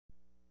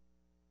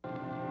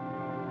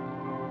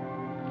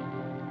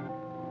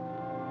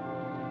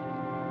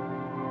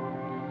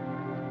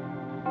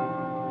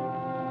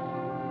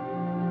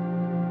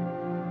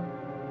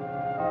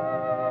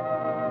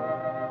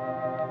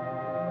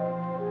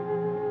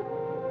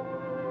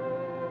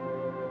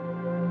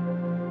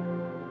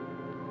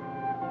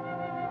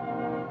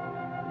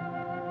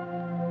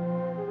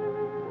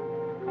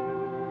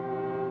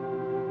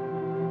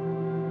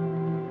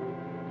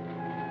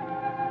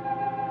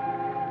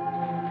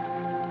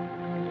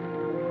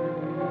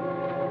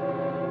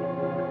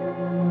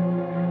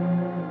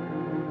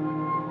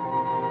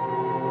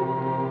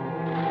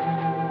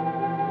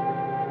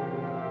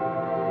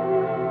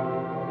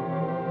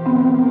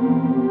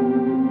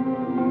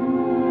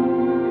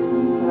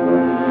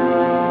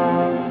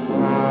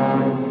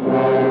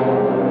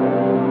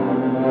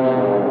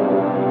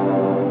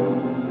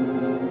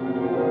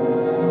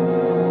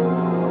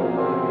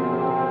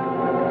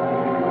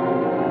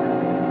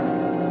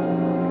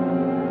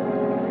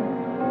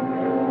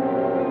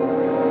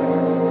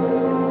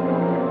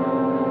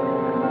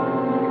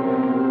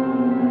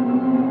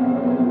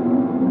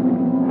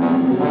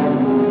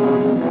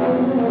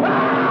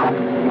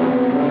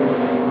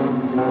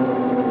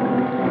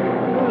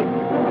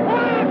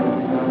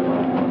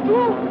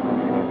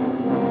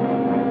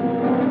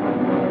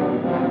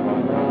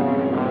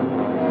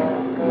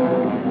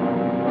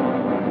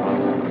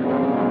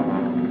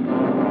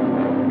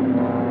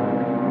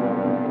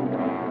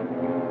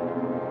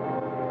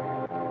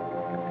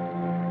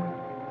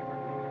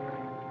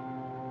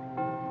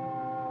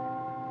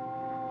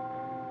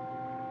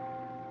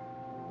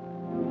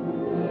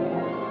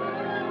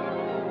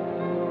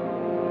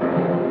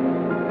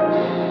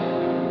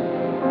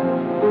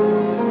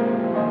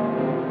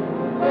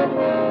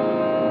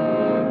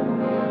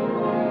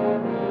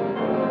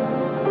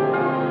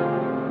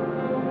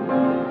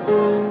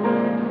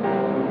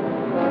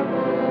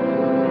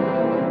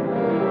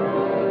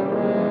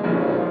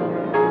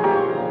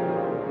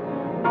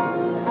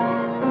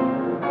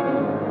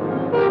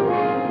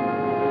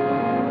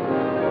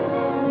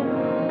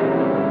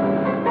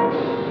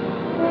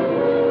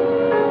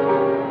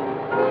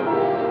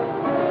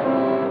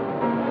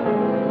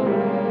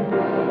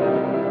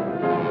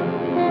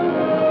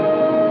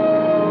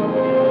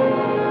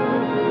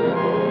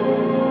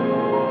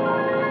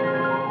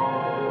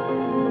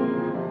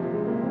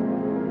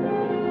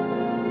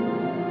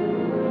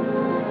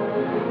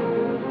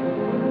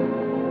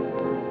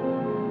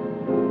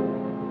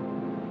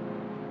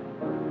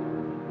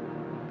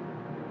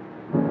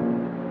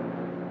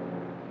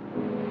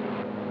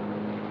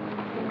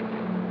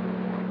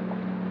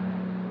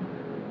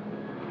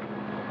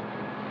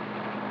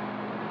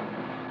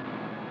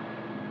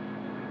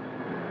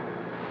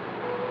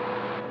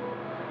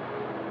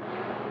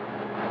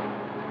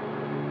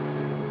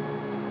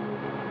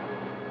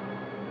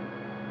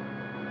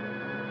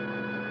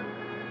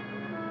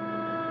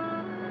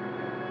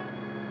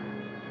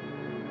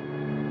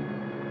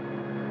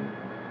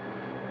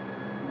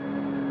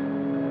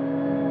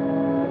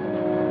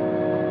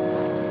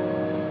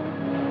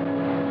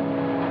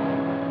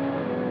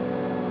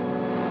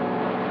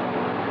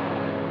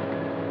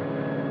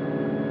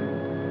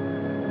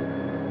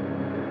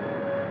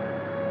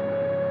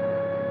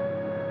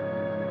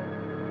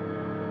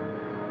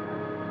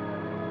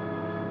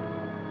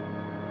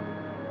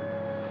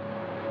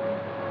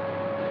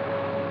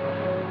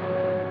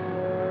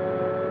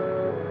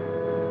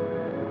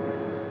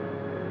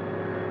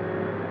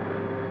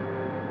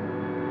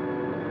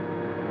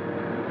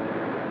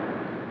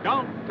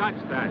touch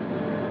that.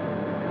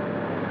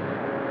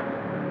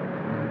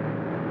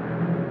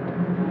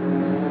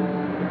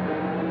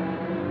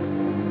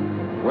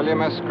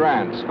 William S.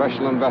 Grant,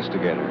 Special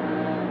Investigator.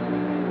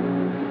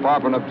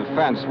 Department of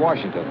Defense,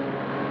 Washington.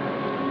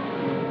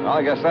 Well,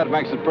 I guess that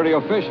makes it pretty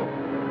official.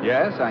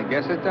 Yes, I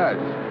guess it does.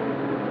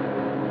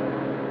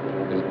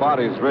 His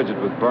body is rigid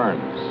with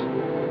burns.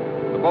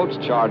 The boat's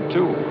charred,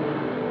 too.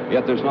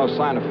 Yet there's no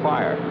sign of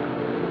fire.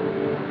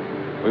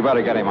 We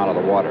better get him out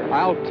of the water.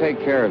 I'll take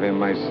care of him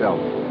myself.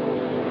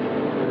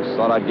 Just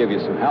thought I'd give you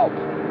some help.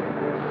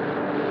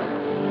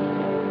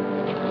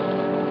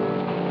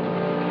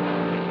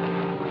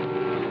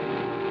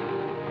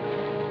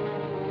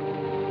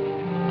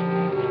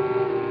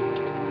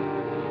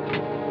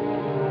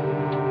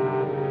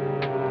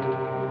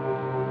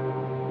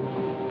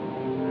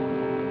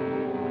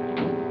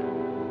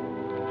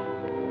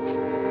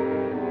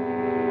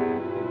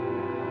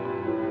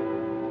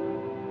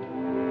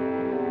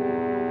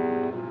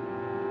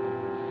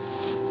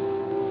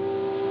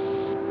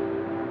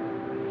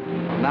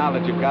 Now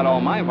that you've got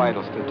all my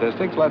vital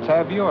statistics, let's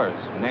have yours.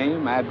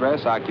 Name,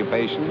 address,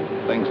 occupation,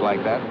 things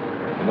like that.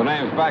 The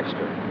name's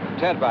Baxter.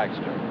 Ted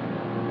Baxter.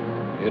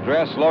 The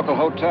address, local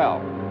hotel.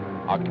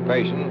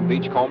 Occupation,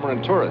 beachcomber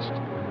and tourist.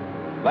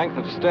 Length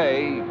of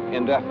stay,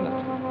 indefinite.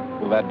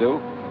 Will that do?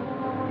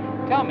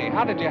 Tell me,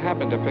 how did you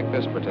happen to pick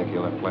this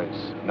particular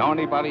place? Know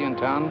anybody in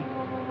town?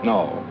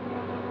 No.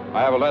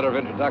 I have a letter of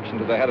introduction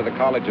to the head of the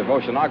College of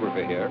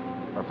Oceanography here.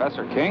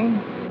 Professor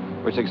King?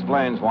 Which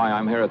explains why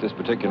I'm here at this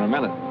particular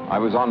minute. I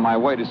was on my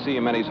way to see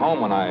him at his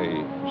home when I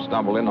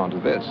stumbled in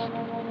onto this.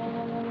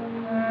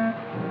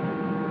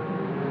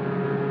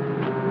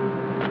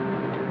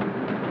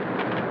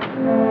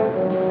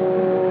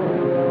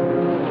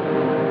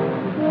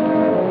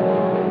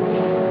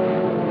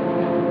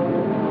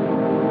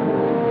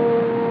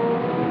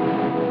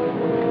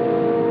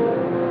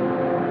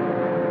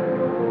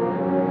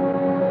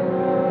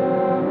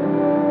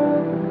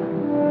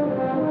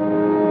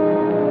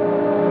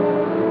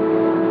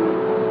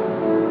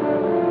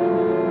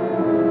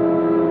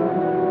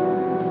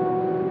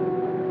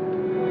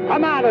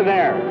 Come out of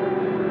there!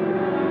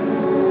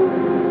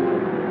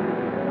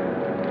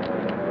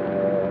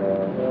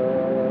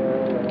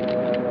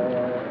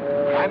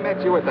 I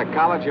met you at the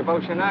College of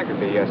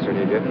Oceanography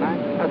yesterday, didn't I?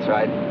 That's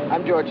right.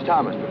 I'm George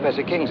Thomas,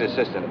 Professor King's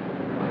assistant.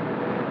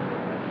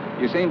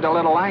 You seemed a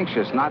little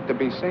anxious not to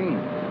be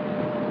seen.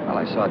 Well,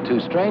 I saw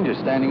two strangers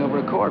standing over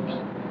a corpse.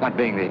 Not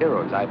being the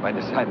hero type, I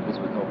decided this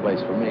was no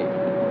place for me.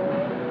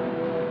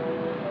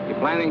 You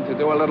planning to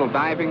do a little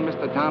diving,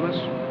 Mr. Thomas?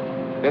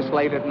 This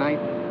late at night?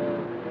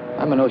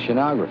 I'm an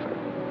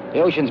oceanographer.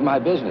 The ocean's my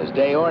business,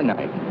 day or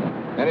night.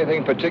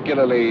 Anything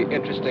particularly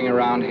interesting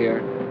around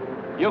here?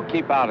 You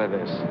keep out of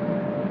this.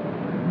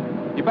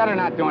 You better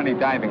not do any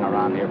diving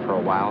around here for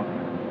a while.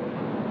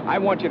 I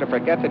want you to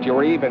forget that you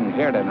were even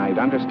here tonight,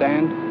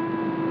 understand?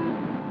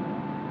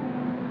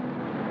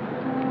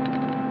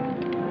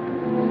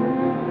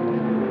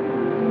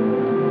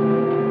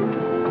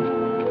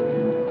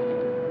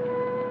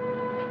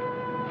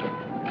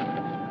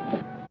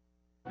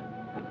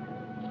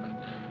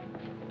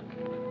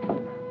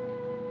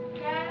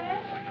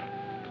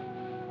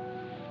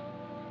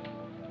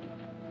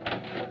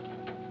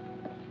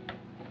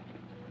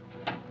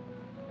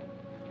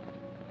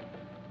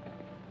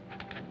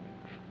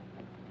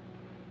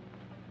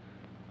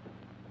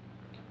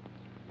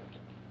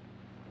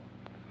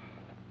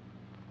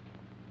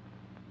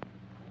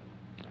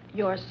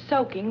 You're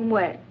soaking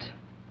wet.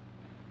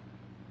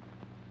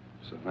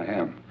 So I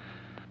am.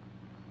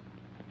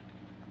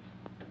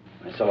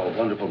 I saw a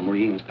wonderful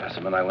marine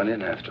specimen. I went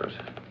in after it.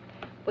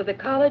 With the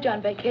college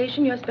on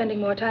vacation, you're spending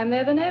more time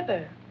there than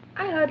ever.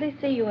 I hardly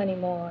see you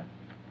anymore.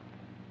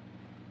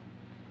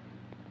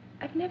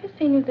 I've never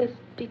seen you this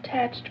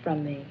detached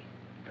from me,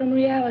 from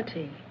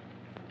reality.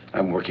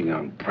 I'm working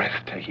on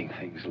breathtaking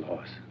things,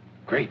 Lois.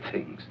 Great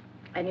things.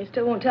 And you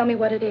still won't tell me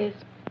what it is?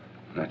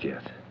 Not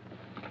yet.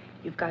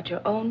 You've got your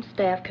own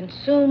staff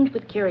consumed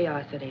with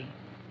curiosity.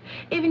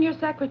 Even your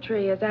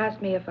secretary has asked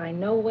me if I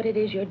know what it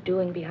is you're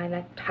doing behind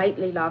that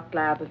tightly locked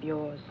lab of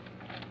yours.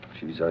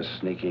 She's a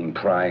sneaking,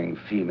 prying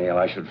female.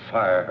 I should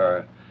fire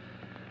her.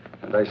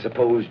 And I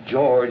suppose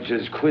George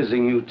is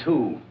quizzing you,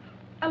 too.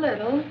 A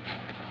little.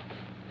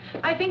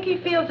 I think he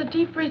feels a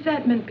deep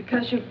resentment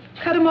because you've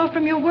cut him off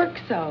from your work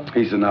so.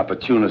 He's an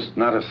opportunist,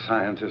 not a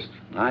scientist.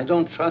 I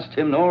don't trust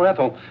him nor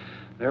Ethel.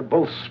 They're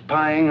both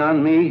spying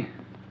on me.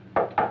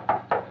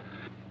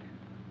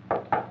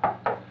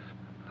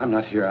 I'm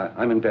not here.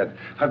 I'm in bed.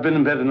 I've been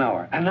in bed an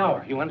hour. An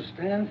hour, you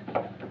understand?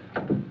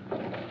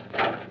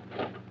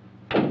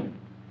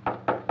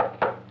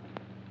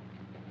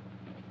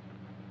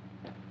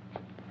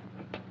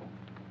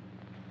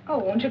 Oh,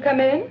 won't you come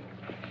in?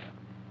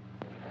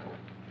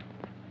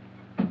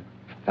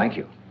 Thank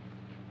you.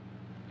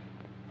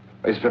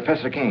 Is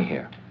Professor King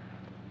here?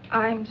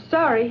 I'm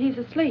sorry, he's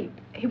asleep.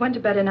 He went to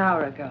bed an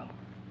hour ago.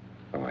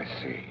 Oh, I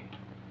see.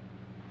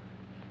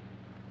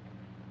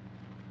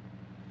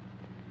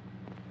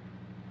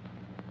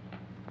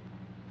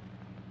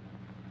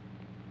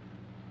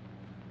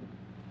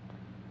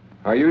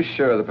 Are you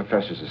sure the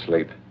professor's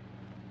asleep?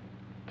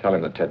 Tell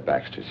him that Ted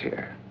Baxter's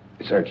here.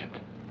 It's urgent.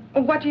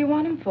 What do you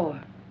want him for?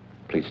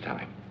 Please tell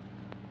him.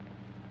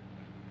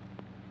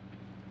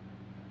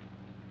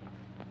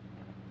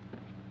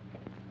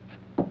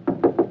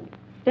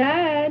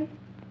 Dad?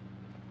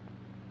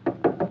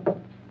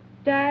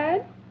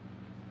 Dad?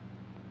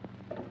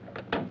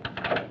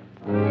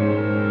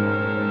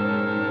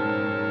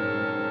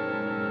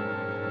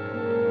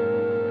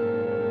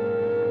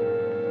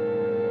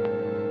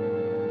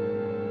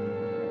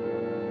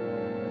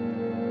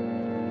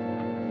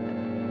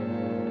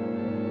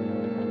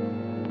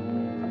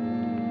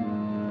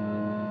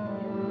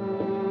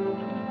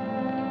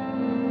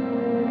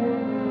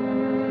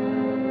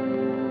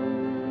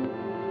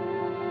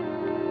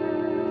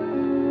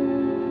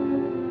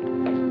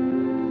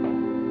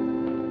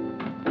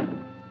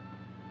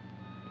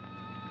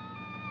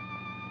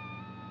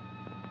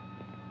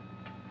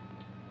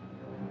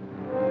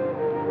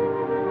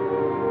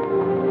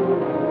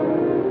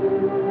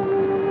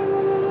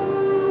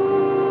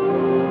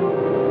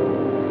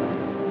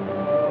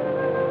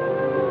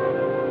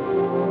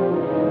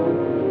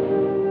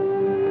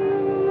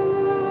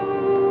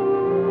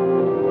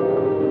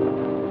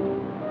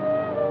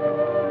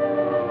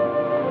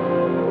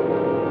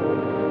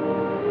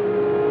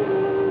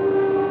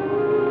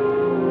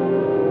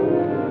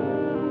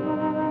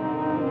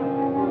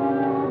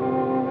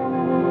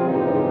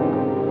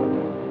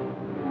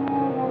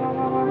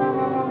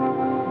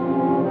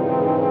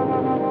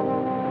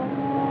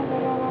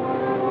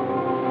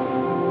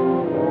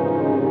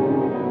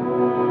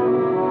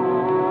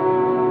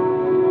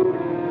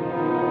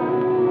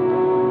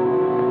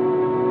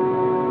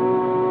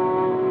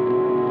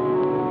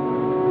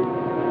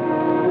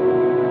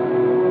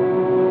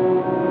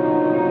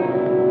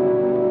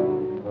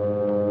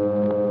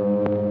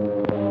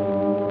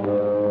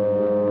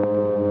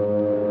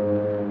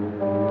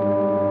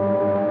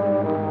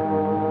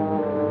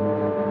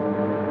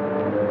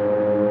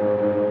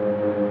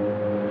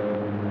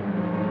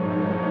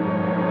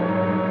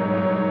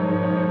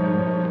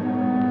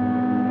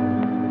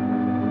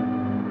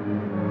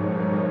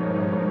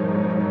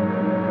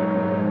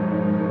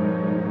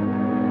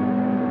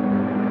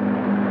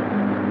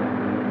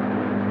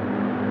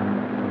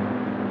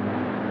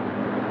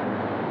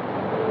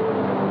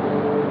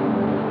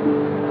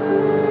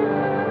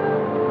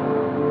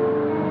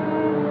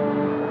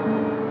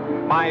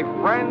 My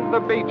friend, the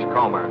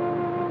beachcomber.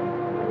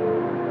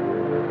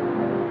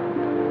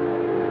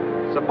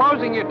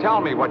 Supposing you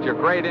tell me what your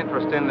great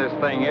interest in this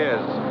thing is,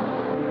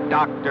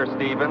 Dr.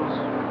 Stevens.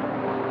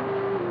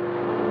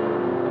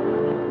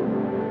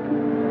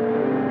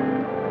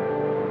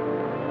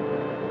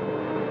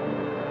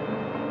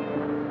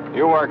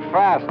 You work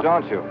fast,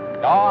 don't you?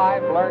 Oh,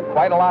 I've learned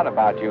quite a lot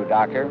about you,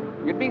 Doctor.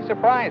 You'd be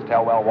surprised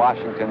how well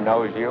Washington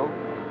knows you.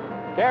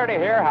 Care to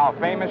hear how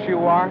famous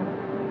you are?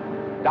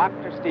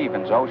 Dr.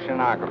 Stevens,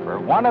 oceanographer,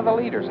 one of the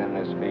leaders in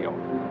this field,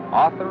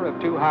 author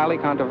of 2 highly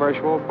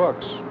controversial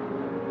books,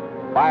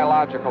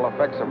 Biological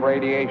Effects of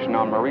Radiation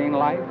on Marine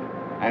Life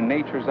and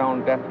Nature's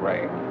Own Death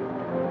Ray.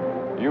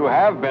 You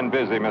have been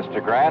busy, Mr.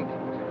 Grant.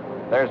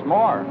 There's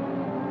more.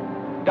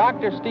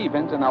 Dr.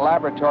 Stevens, in a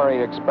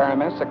laboratory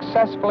experiment,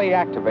 successfully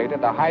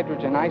activated the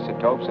hydrogen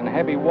isotopes in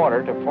heavy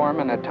water to form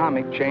an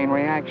atomic chain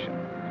reaction.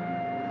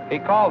 He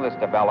called this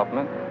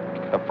development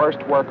the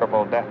first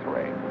workable death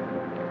ray.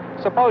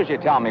 Suppose you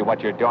tell me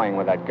what you're doing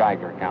with that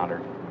Geiger counter.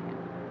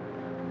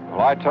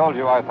 Well, I told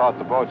you I thought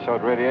the boat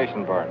showed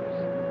radiation burns.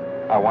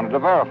 I wanted to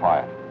verify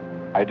it.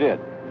 I did.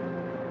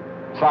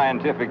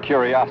 Scientific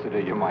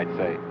curiosity, you might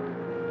say.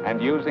 And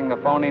using the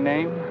phony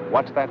name,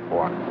 what's that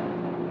for?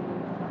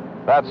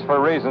 That's for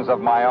reasons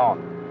of my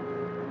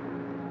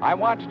own. I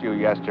watched you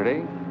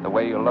yesterday. The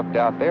way you looked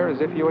out there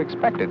as if you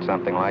expected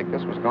something like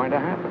this was going to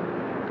happen.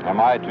 Am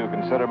I to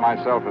consider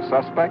myself a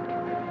suspect?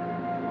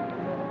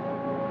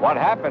 What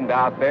happened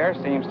out there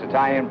seems to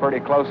tie in pretty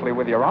closely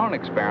with your own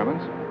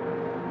experiments.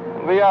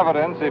 The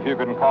evidence, if you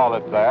can call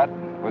it that,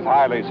 was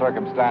highly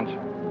circumstantial.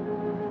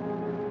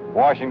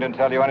 Washington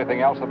tell you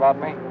anything else about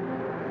me?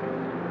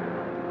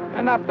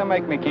 Enough to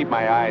make me keep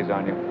my eyes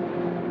on you.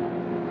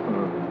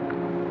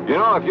 You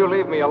know, if you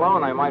leave me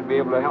alone, I might be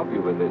able to help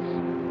you with this.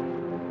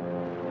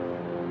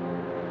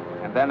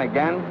 And then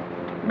again,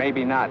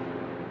 maybe not.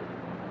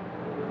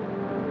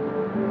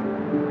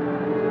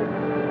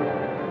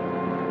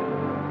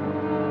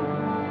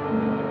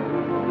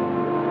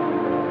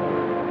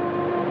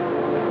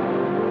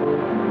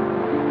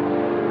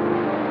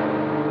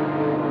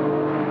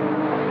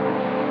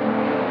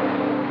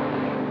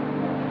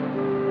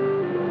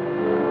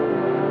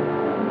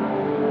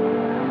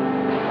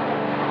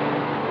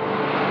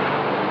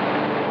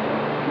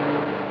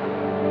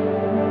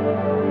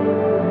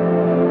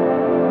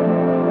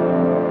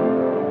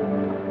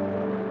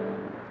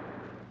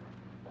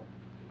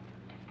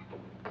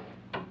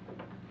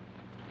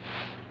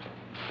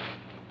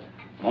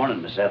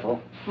 Morning, Miss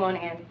Ethel.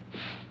 Morning, Andy.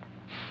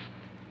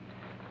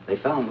 They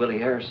found Willie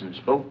Harrison's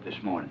boat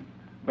this morning,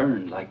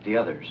 burned like the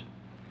others.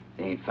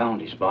 They ain't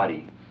found his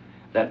body.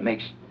 That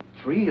makes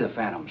 3 the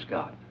Phantoms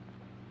got.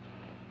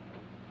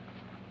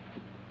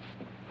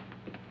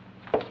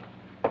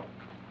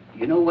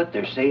 You know what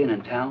they're saying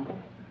in town?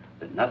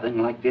 That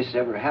nothing like this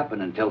ever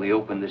happened until they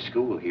opened the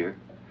school here.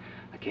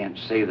 I can't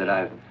say that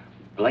I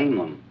blame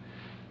them.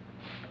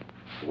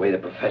 The way the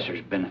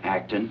professor's been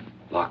acting,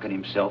 locking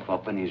himself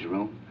up in his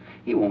room.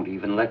 He won't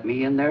even let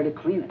me in there to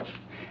clean it.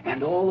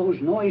 And all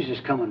those noises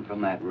coming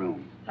from that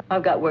room.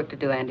 I've got work to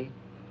do, Andy.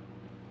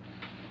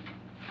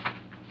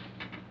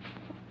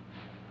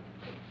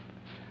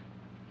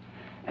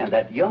 And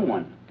that young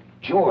one,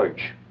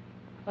 George.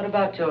 What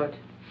about George?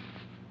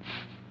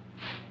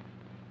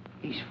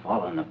 He's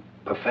following the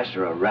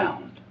professor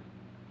around.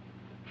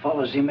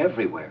 Follows him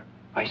everywhere.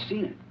 I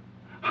seen it.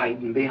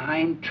 Hiding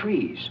behind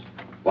trees.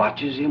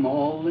 Watches him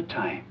all the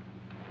time.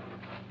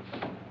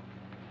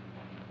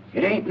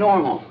 It ain't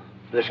normal,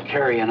 this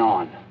carrying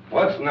on.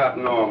 What's not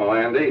normal,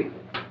 Andy?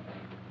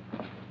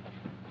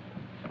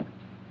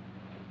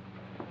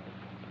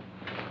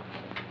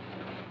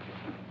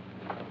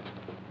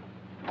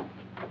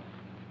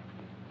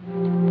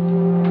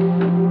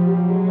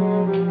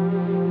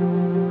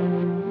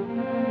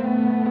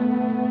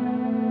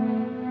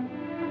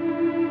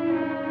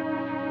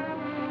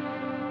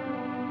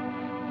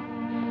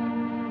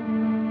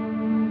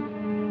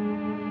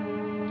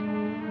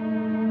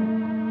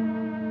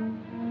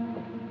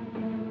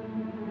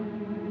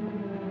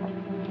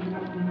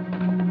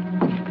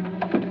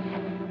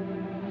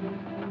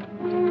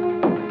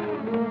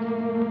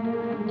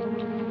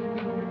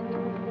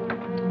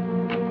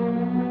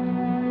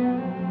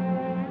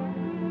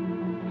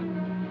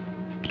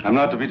 I'm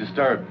not to be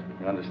disturbed,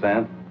 you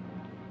understand?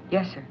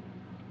 Yes, sir.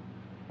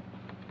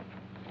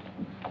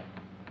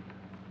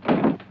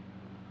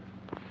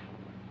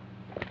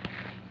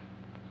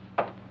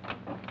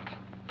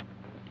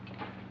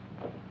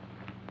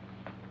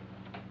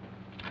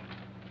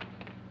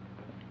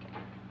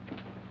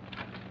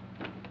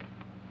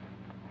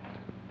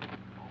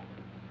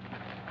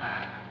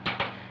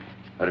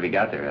 What have you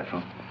got there,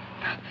 Ethel?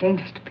 Nothing,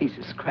 just a piece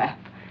of scrap.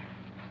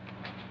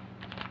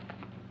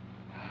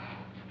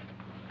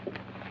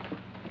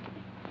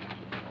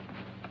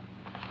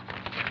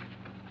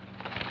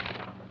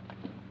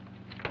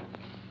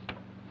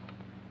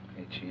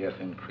 HEF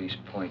increase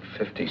point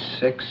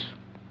 56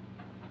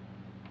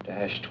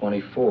 dash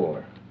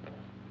 24.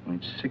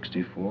 Point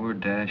 64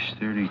 dash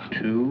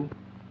 32.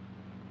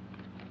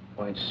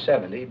 Point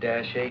 70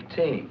 dash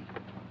 18.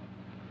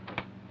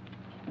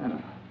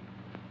 Oh.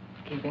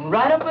 Keeping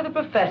right up with the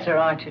professor,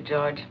 aren't you,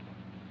 George?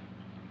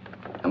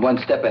 I'm one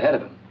step ahead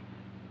of him.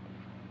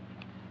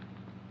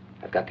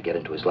 I've got to get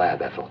into his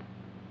lab, Ethel.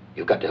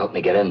 You've got to help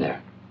me get in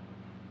there.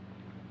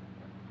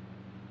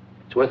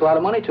 It's worth a lot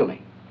of money to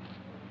me.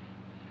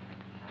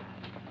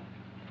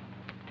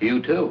 To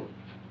you, too.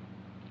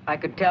 I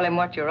could tell him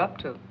what you're up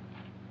to.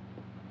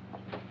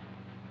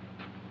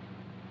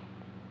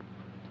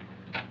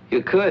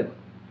 You could.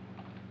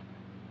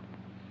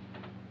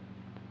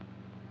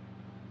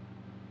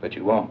 But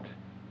you won't.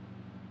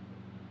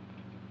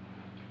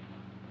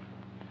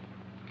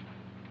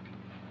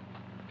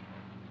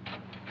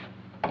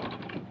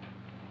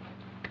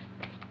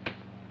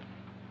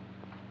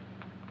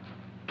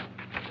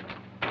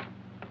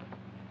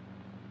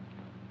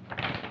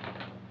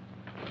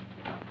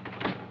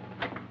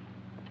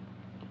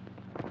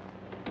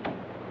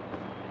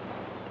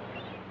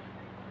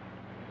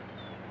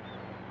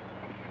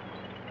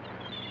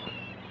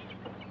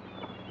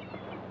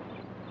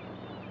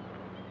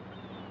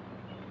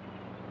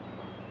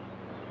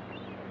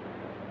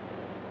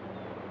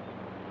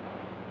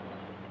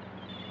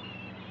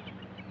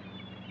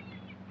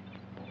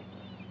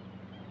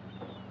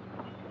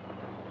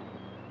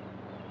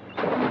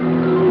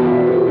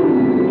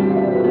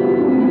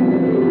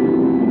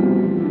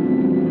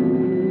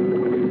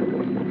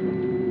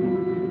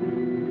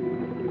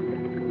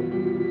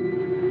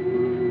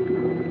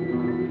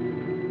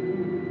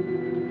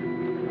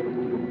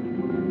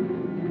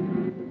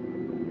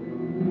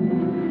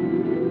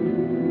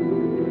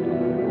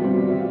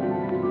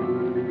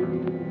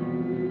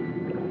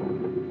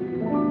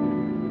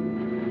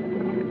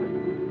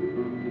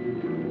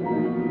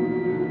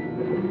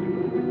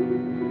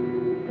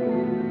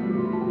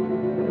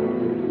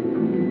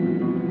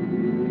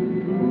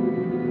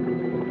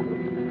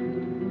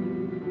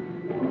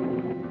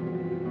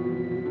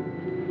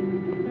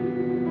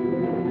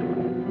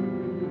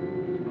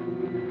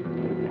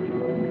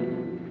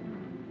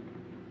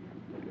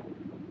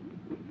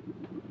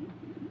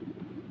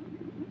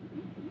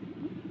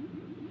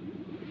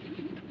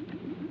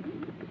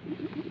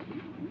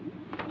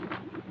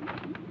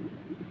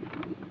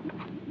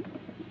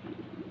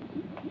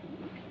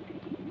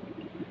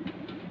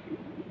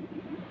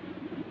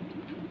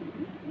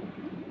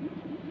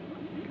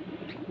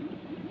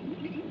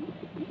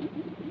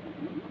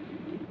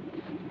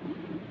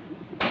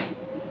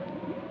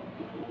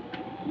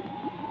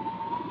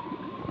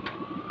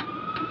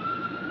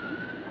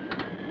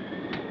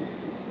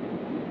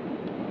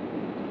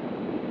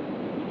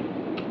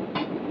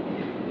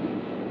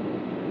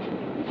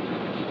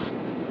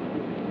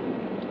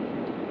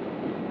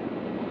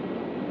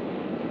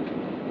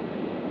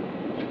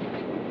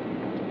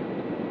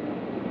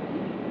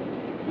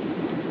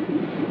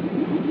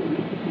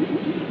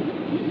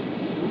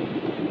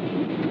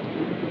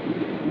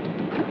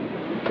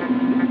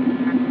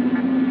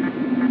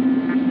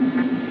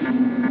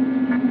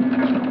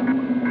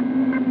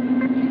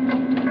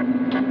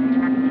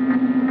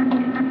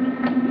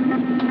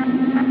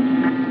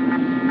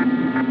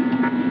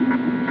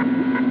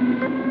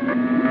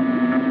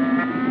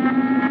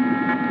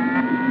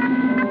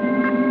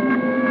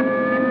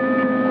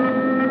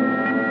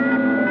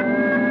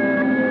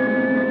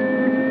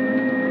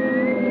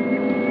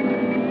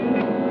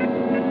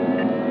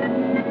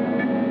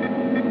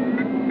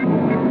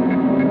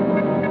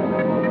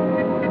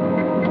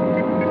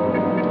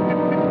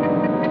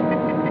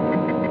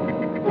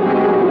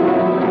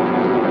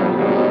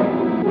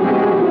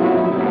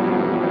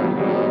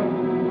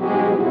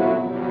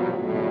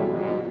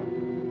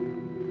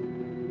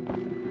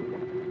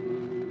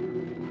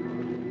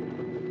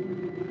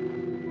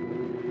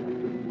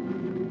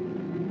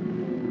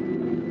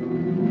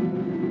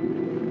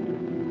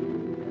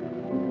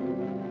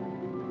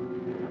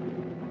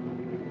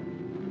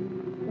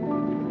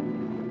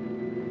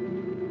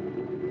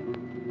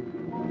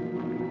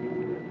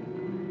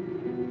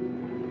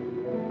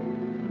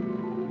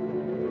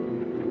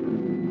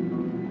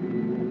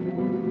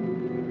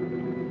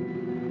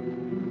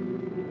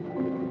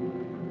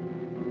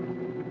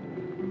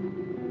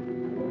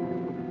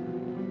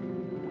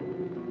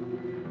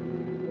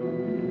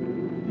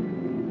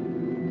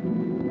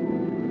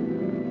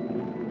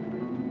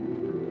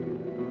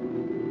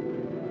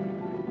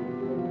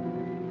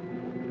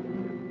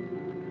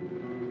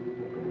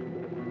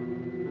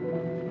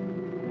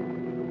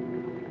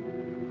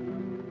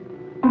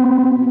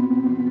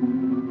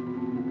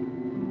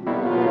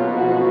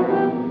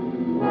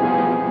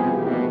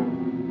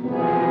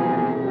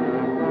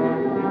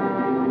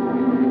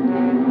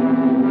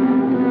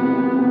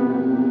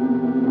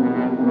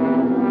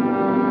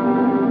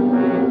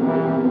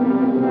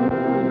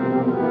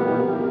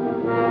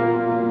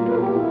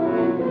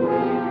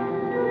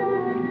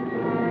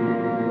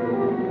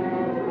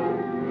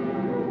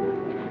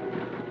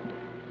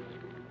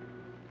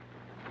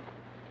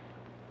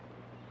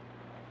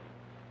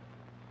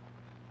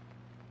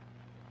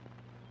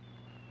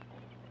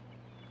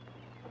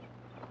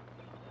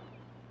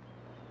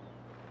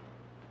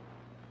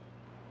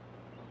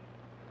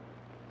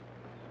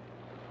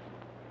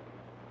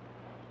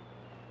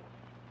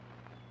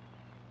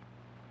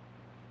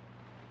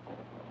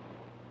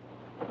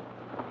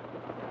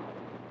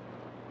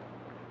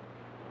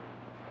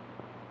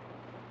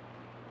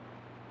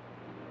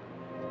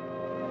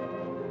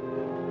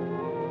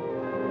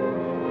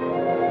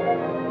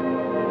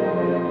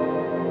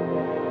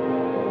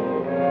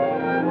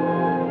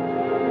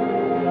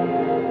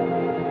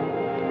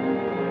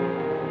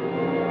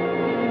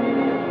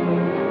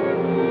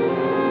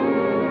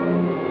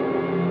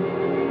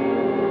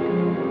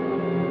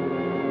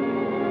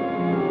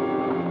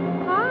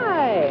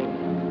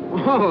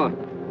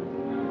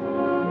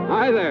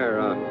 Hi there.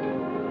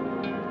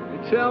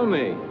 Tell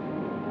me,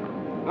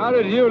 how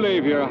did you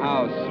leave your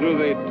house? Through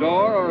the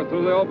door or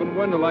through the open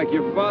window like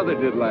your father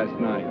did last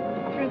night?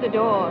 Through the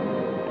door.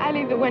 I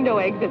leave the window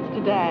exits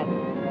to Dad.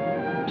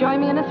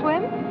 Join me in a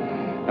swim?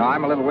 No,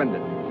 I'm a little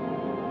winded.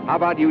 How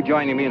about you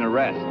joining me in a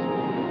rest?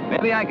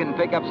 Maybe I can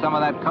pick up some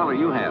of that color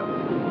you have.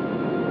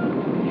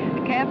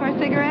 Care for a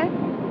cigarette?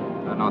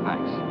 No,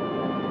 thanks.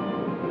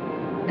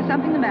 Is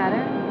something the matter?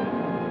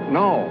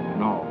 No.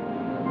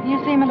 You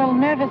seem a little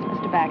nervous,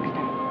 Mr.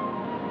 Baxter.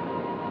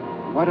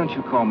 Why don't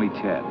you call me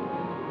Ted?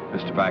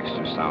 Mr.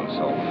 Baxter sounds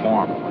so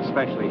formal,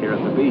 especially here at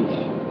the beach.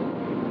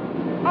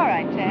 All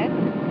right, Ted.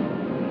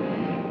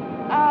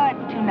 Oh,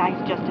 it's too nice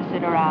just to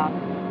sit around.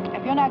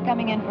 If you're not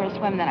coming in for a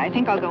swim, then I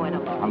think I'll go in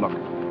alone. Now, look,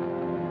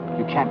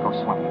 you can't go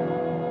swimming.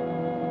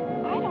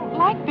 I don't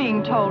like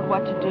being told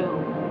what to do.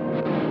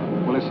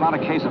 Well, it's not a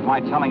case of my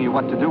telling you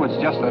what to do. It's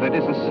just that it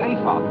isn't safe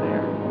out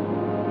there.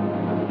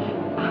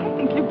 I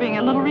think you're being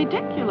a little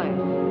ridiculous.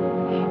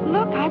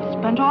 Look, I've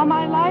spent all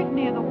my life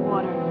near the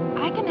water.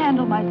 I can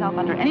handle myself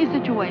under any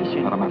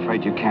situation. But I'm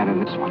afraid you can't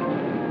in this one.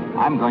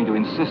 I'm going to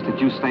insist that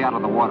you stay out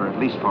of the water at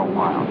least for a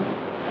while.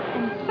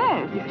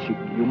 Insist? Yes,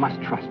 you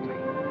must trust me.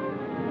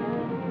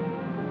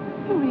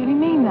 You really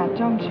mean that,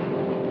 don't you?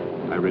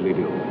 I really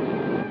do.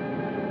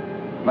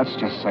 Let's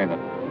just say that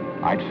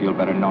I'd feel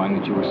better knowing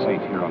that you were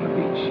safe here on the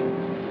beach.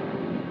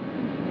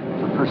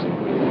 For personal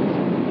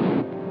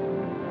reasons.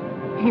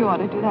 You ought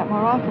to do that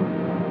more often.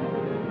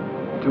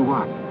 Do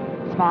what?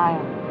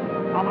 Smile.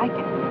 I like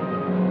it.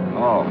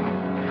 Oh.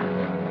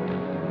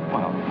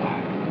 Well,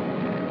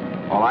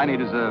 all I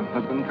need is a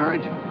little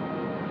encouragement.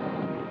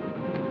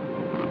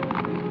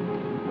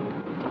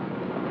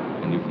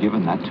 And you've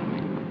given that to me.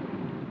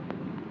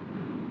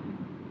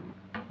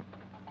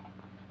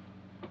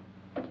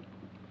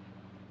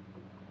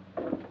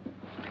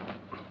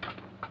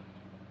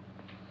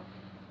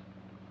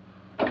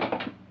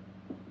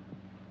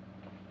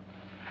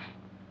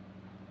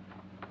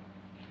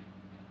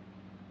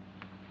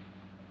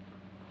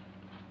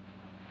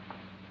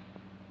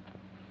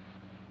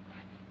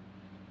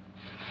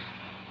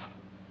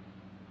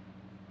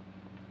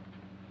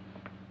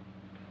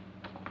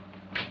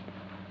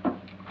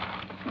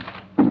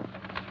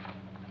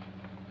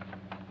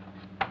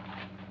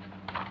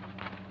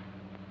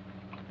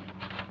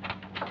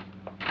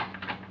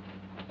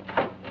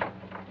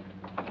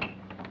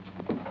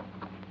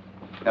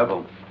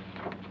 Ethel,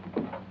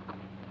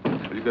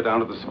 will you go down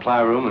to the supply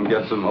room and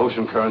get some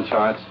ocean current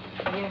charts?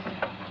 Yes,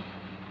 sir.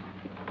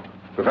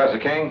 Professor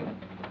King,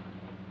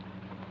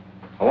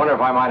 I wonder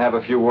if I might have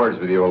a few words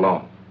with you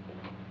alone.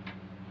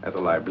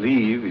 Ethel, I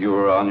believe you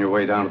were on your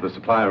way down to the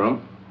supply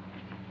room.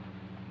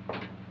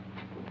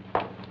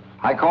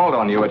 I called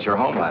on you at your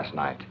home last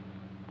night,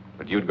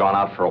 but you'd gone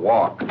out for a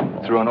walk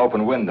through an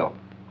open window.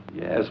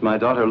 Yes, my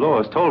daughter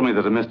Lois told me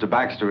that a Mr.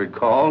 Baxter had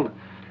called.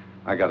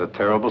 I got a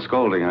terrible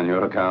scolding on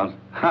your account.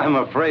 I'm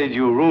afraid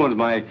you ruined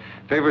my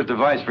favorite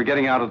device for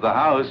getting out of the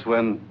house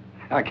when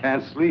I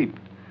can't sleep.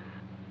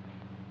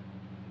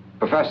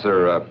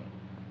 Professor,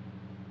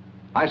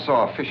 I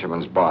saw a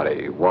fisherman's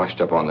body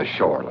washed up on the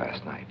shore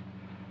last night.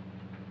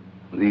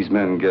 These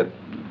men get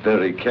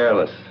very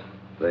careless.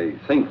 They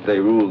think they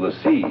rule the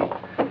sea,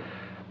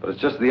 but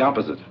it's just the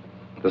opposite.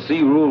 The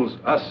sea rules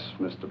us,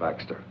 Mr.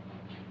 Baxter.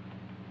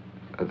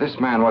 This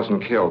man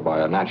wasn't killed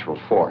by a natural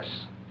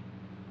force.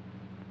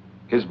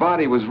 His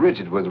body was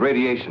rigid with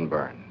radiation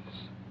burns.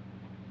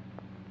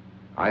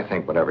 I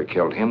think whatever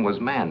killed him was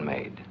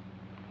man-made.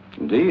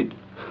 Indeed.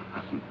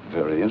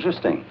 Very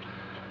interesting.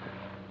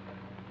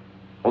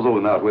 Although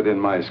not within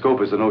my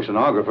scope as an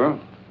oceanographer.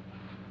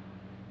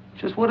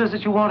 Just what is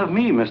it you want of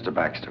me, Mr.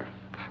 Baxter?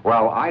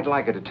 Well, I'd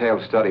like a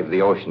detailed study of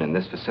the ocean in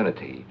this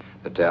vicinity,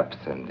 the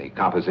depth and the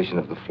composition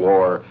of the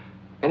floor,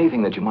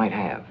 anything that you might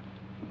have.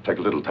 Take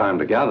a little time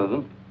to gather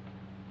them.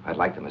 I'd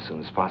like them as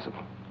soon as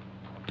possible.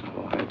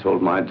 Oh, I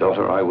told my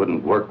daughter I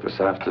wouldn't work this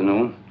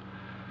afternoon.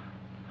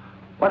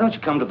 Why don't you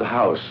come to the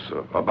house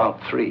about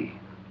 3?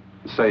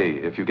 Say,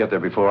 if you get there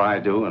before I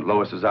do and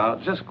Lois is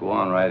out, just go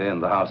on right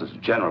in. The house is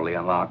generally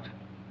unlocked.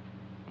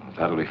 Well,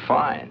 that'll be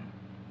fine.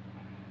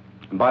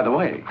 And by the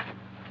way,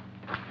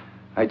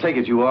 I take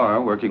it you are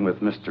working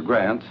with Mr.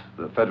 Grant,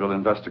 the federal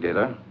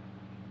investigator.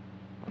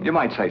 You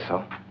might say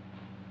so.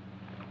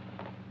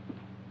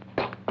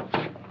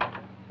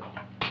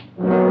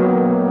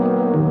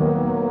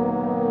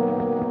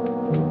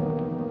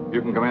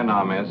 You can come in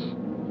now, miss.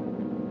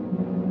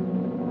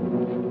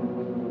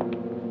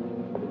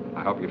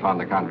 I hope you found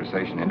the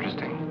conversation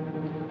interesting.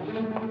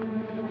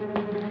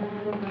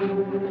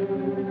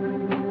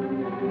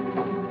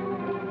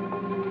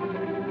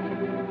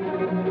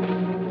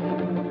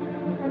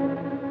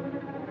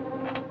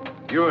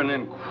 You're an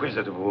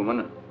inquisitive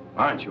woman,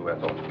 aren't you,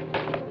 Ethel?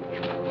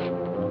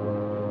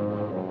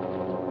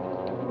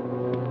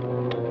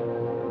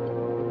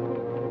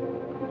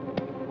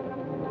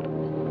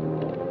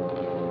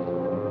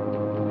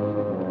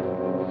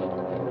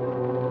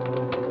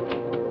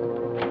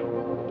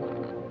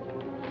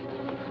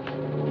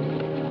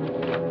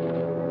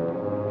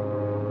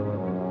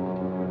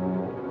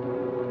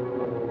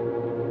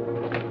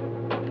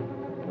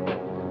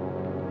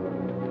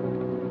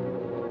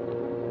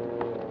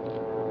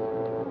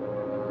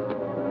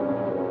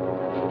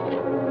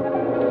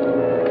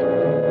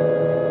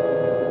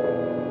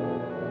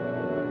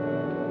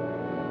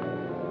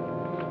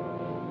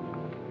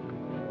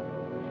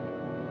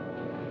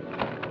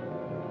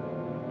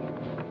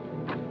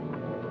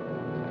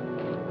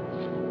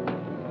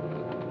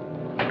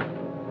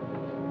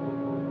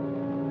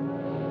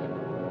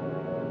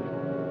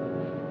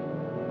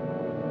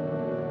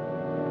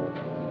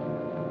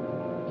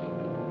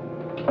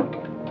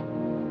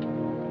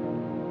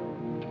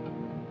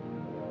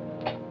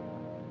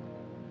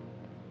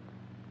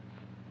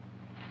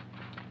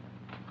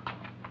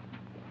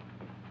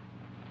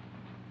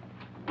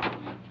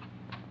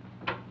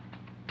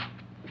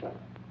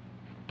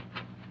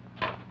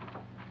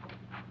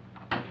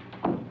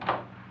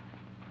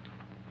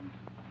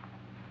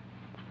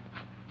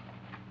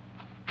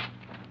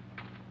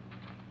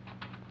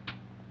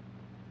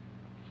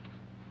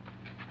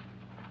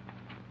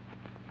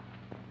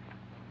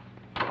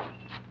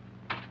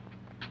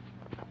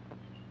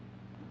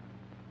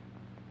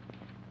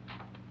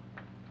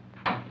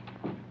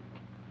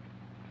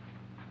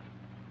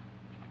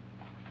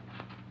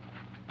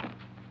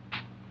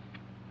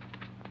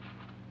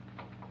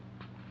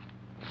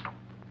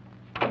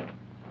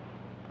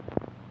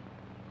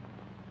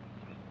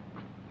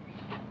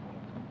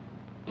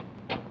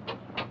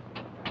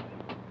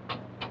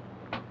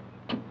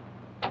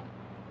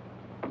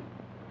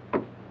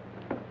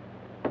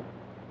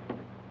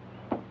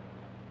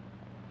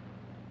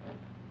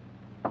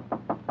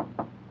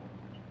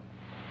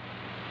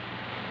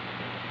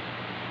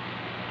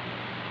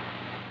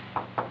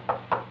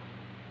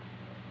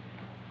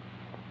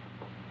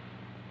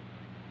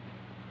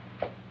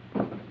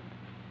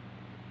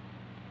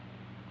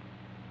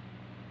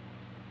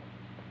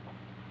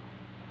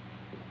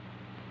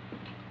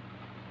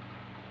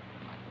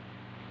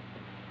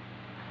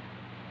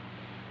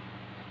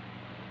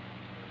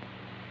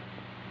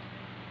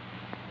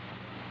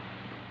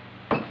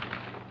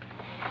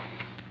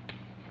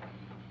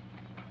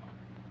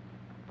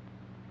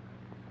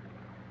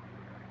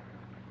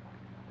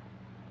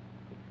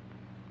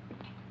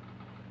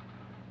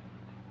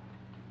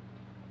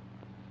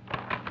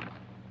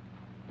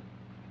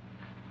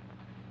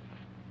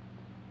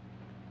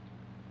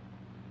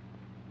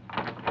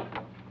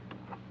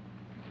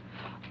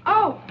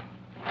 Oh!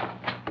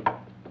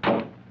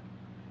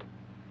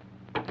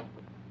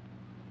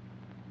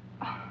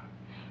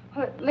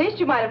 Well, at least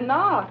you might have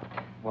knocked.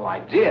 Well, I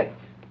did.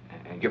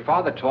 And your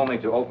father told me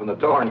to open the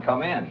door and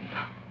come in.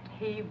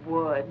 He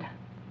would.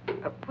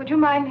 Would you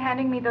mind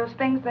handing me those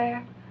things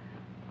there?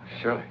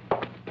 Surely.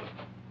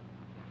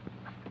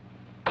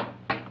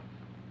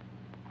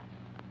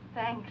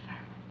 Thanks.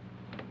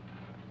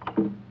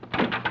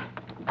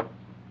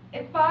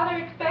 Is Father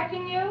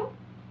expecting you?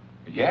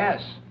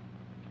 Yes.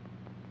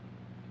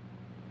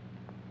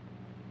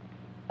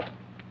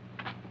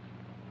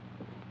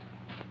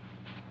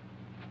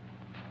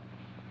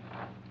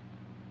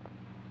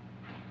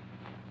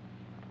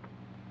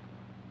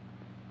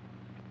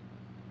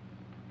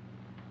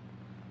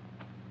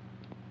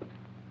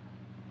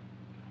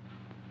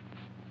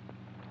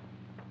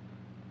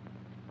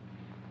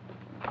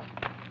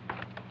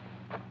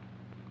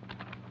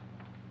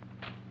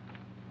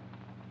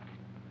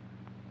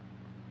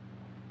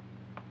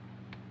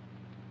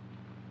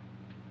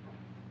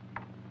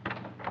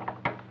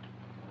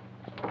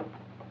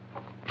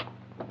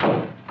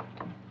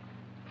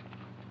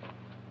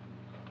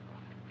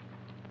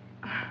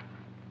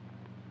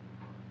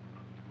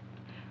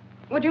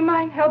 Would you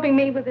mind helping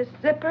me with this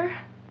zipper?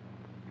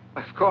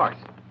 Of course.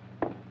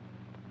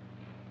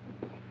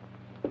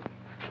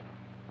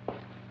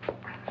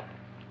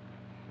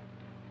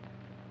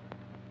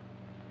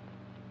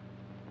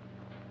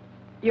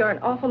 You're an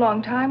awful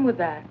long time with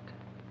that.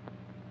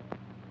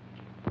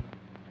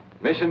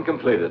 Mission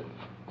completed.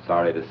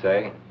 Sorry to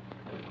say.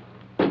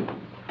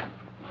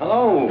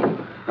 Hello.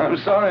 I'm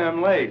sorry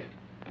I'm late.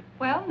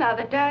 Well, now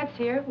that Dad's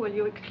here, will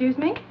you excuse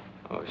me?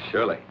 Oh,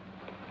 surely.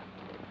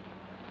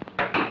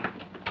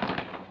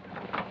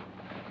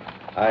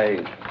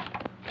 I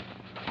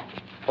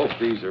hope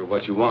these are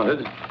what you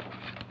wanted.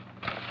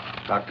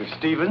 Dr.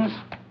 Stevens.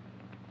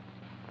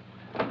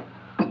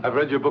 I've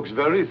read your books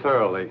very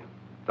thoroughly,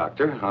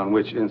 Doctor, on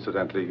which,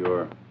 incidentally,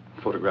 your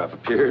photograph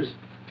appears.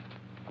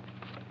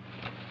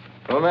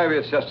 Well, maybe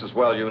it's just as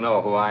well you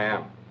know who I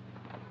am.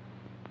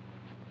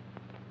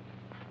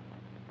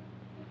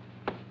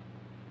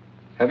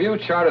 Have you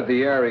charted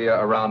the area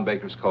around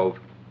Baker's Cove?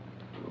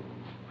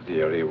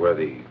 The area where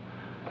the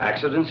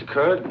accidents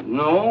occurred?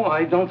 No,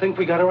 I don't think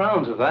we got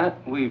around to that.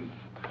 We've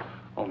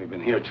only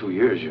been here 2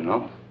 years, you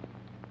know.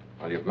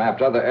 Well, you've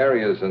mapped other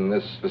areas in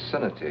this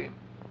vicinity.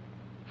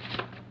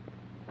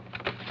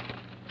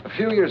 A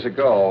few years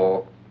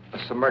ago, a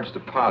submerged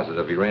deposit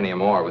of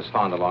uranium ore was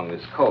found along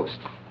this coast.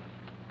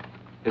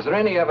 Is there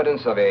any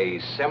evidence of a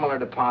similar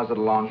deposit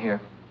along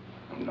here?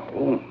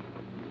 No,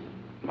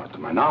 not to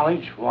my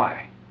knowledge.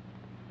 Why?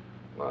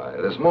 Why,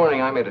 this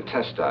morning I made a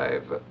test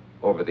dive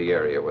over the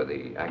area where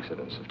the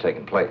accidents have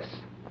taken place.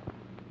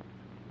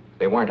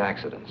 They weren't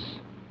accidents.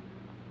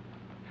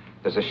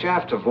 There's a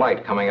shaft of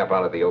light coming up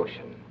out of the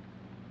ocean.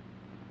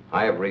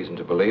 I have reason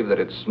to believe that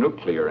it's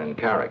nuclear in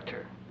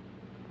character.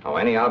 Now,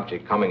 any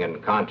object coming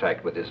in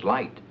contact with this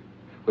light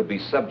would be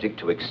subject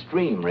to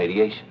extreme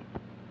radiation.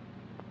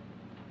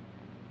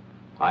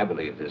 I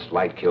believe this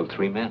light killed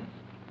 3 men.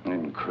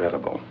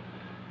 Incredible.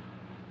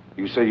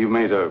 You say you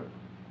made a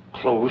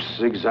close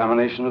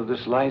examination of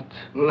this light?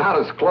 Not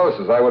as close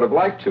as I would have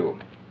liked to.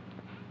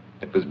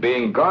 It was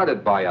being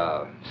guarded by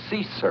a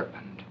sea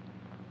serpent.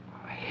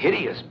 A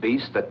hideous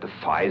beast that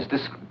defies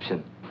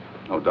description.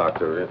 Oh,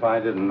 Doctor, if I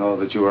didn't know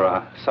that you were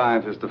a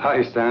scientist of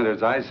high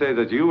standards, I'd say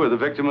that you were the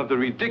victim of the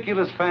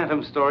ridiculous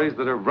phantom stories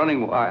that are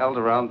running wild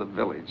around the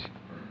village.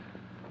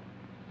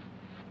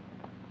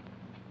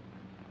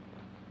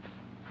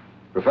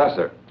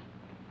 Professor,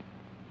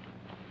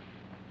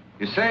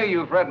 you say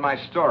you've read my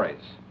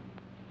stories.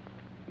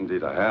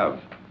 Indeed, I have.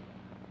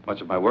 Much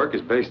of my work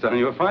is based on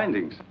your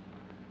findings.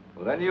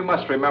 Well, then you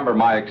must remember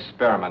my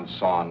experiments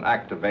on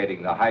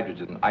activating the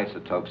hydrogen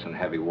isotopes in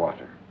heavy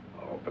water.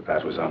 Oh, but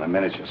that was on a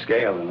miniature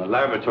scale in a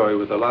laboratory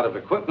with a lot of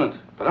equipment.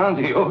 But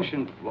on the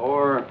ocean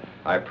floor...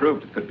 I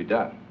proved it could be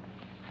done.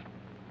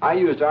 I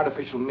used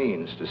artificial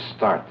means to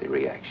start the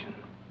reaction.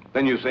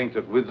 Then you think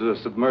that with the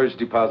submerged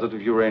deposit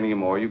of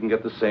uranium ore, you can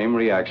get the same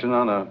reaction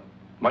on a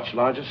much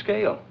larger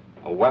scale?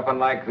 A weapon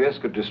like this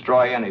could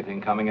destroy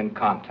anything coming in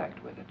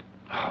contact with it.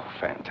 Oh,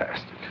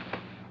 fantastic.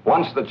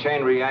 Once the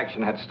chain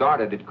reaction had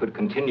started, it could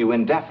continue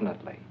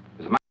indefinitely.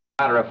 As a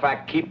matter of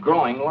fact, keep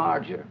growing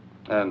larger.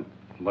 And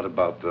what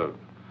about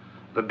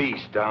the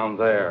beast down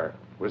there?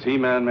 Was he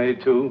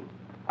man-made too?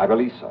 I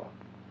believe so.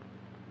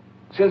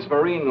 Since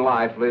marine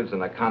life lives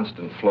in a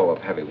constant flow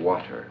of heavy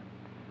water,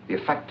 the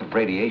effect of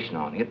radiation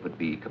on it would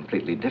be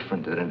completely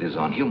different than it is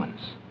on humans.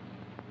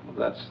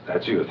 Well,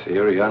 that's your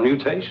theory on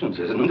mutations,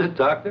 isn't it,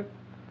 Doctor?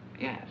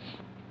 Yes.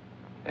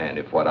 And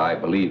if what I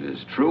believe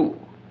is true,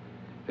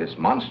 this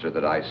monster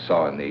that I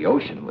saw in the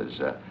ocean was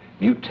a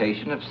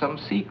mutation of some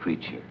sea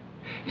creature.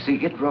 You see,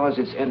 it draws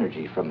its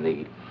energy from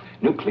the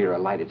nuclear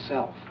light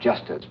itself,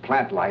 just as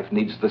plant life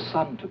needs the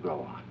sun to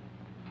grow on.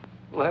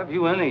 Well, have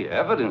you any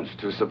evidence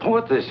to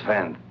support this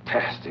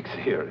fantastic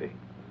theory?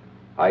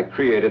 I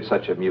created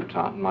such a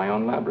mutant in my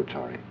own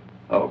laboratory.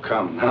 Oh,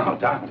 come now,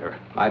 Doctor.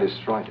 I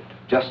destroyed it,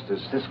 just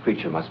as this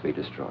creature must be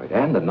destroyed,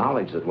 and the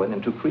knowledge that went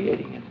into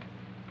creating it.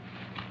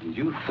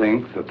 You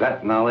think that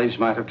that knowledge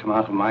might have come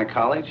out of my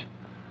college?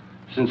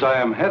 Since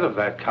I am head of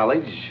that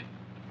college,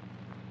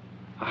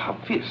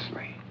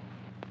 obviously.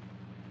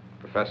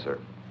 Professor,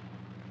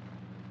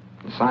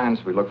 in science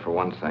we look for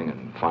one thing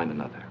and find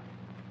another.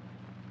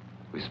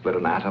 We split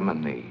an atom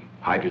and the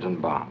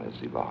hydrogen bomb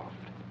is evolved.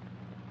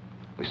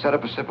 We set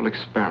up a simple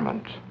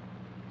experiment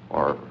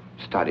or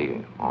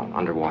study on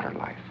underwater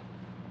life.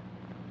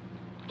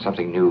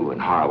 Something new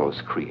and horrible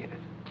is created.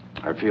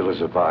 I feel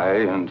as if I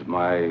and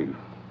my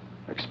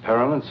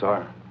experiments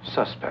are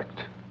suspect.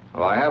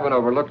 Well, I haven't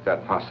overlooked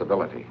that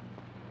possibility.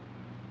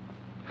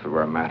 If it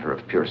were a matter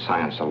of pure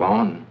science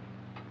alone,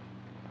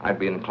 I'd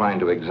be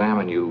inclined to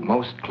examine you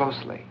most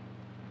closely.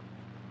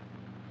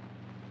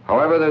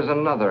 However, there's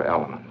another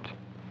element.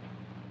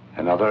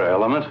 Another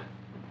element?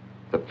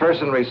 The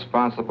person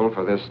responsible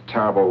for this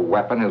terrible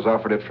weapon has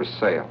offered it for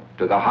sale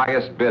to the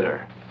highest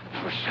bidder.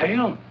 For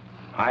sale?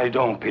 I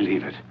don't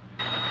believe it.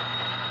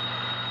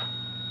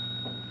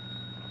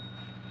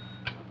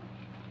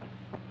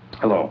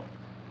 Hello.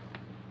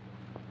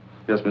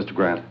 Yes, Mr.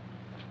 Grant.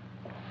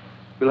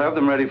 We'll have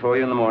them ready for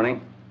you in the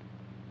morning.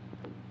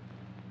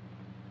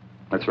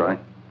 That's right.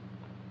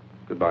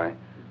 Goodbye.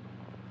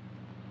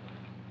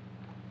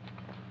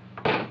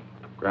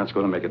 Grant's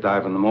going to make a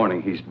dive in the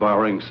morning. He's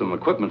borrowing some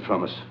equipment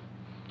from us.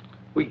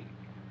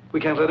 We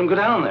can't let him go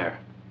down there.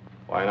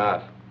 Why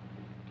not?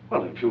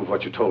 Well, in view of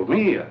what you told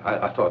me,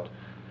 I thought...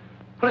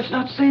 Well, it's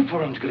not safe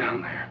for him to go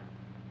down there.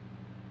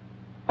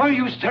 Why are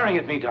you staring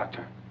at me,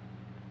 Doctor?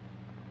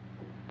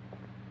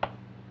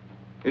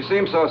 You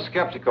seemed so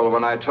skeptical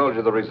when I told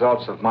you the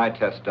results of my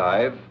test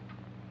dive.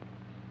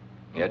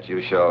 Yet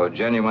you show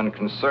genuine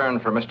concern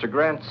for Mr.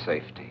 Grant's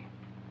safety.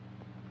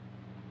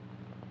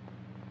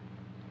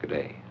 Good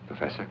day,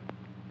 Professor.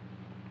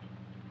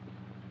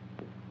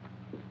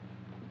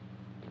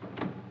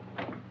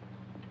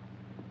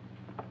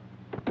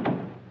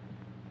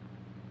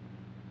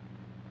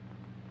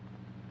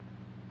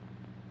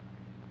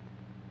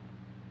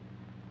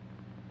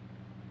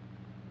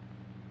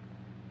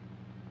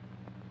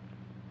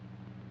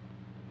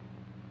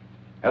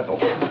 Ethel.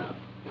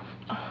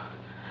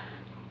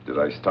 Did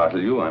I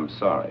startle you? I'm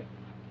sorry.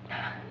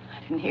 I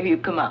didn't hear you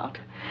come out.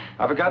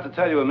 I forgot to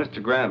tell you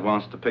Mr. Grant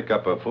wants to pick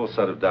up a full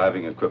set of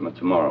diving equipment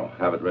tomorrow.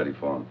 Have it ready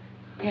for him.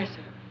 Yes,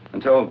 sir.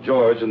 And tell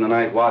George and the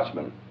night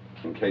watchman,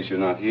 in case you're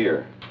not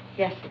here.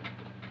 Yes, sir.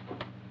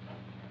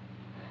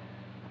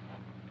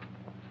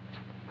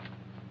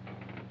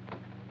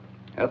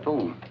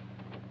 Ethel,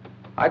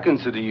 I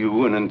consider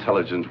you an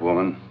intelligent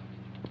woman.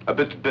 A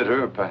bit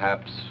bitter,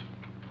 perhaps.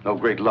 No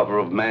great lover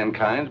of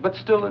mankind, but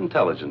still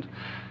intelligent.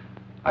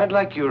 I'd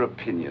like your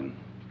opinion.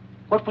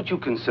 What would you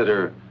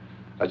consider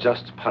a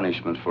just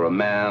punishment for a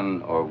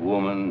man or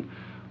woman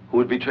who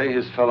would betray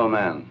his fellow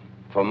man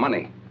for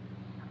money?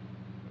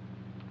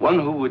 One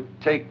who would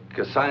take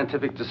a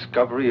scientific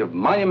discovery of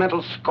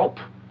monumental scope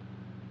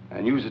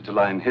and use it to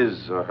line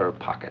his or her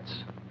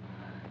pockets.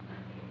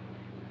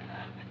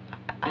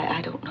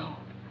 I don't know.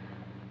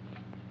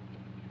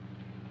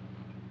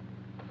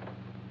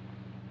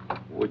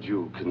 Would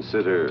you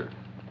consider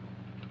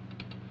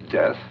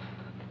death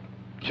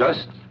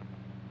just?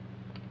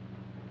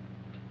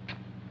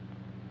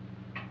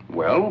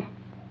 Well?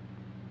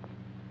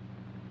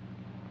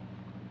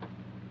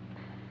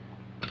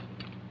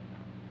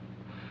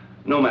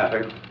 No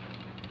matter.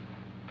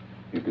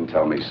 You can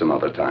tell me some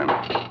other time.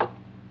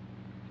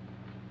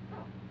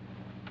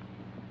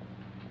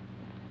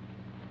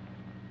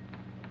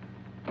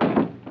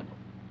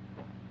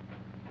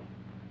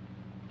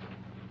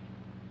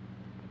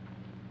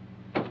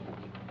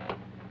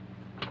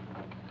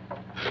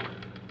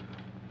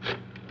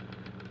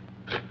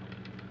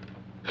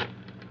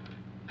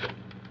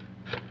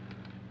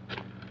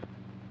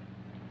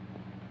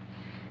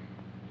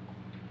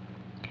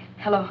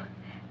 Hello.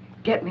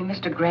 Get me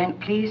Mr. Grant,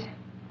 please.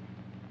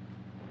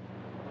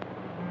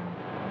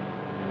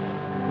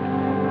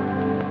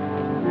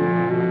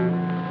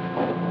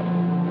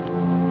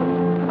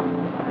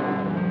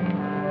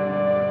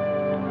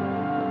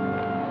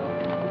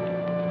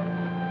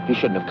 He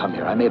shouldn't have come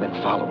here. I may have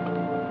been followed.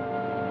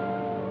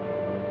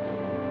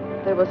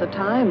 There was a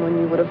time when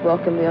you would have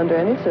welcomed me under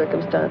any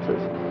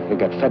circumstances. They've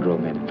got federal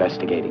men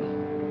investigating.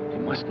 They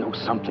must know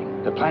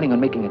something. They're planning on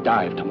making a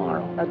dive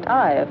tomorrow. A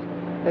dive?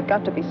 They've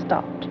got to be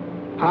stopped.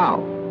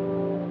 How?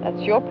 That's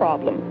your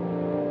problem.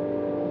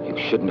 You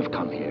shouldn't have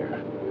come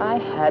here. I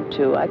had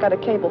to. I got a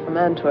cable from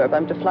Antwerp.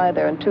 I'm to fly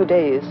there in 2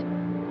 days.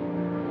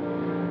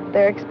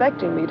 They're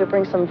expecting me to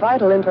bring some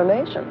vital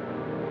information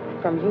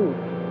from you.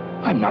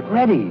 I'm not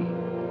ready.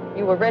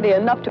 You were ready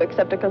enough to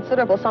accept a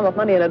considerable sum of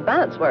money in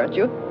advance, weren't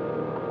you?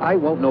 I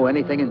won't know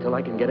anything until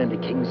I can get into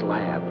King's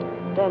lab.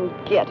 Then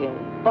get in.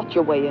 Butt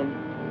your way in.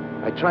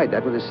 I tried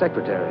that with his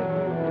secretary.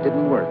 It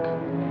didn't work.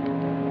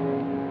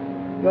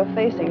 You're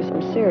facing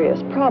some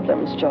serious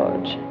problems,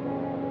 George.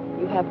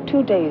 You have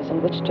 2 days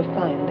in which to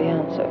find the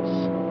answers.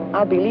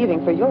 I'll be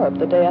leaving for Europe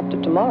the day after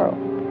tomorrow.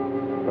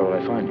 Where will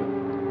I find you?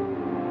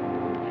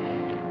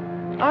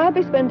 I'll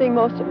be spending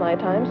most of my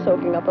time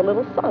soaking up a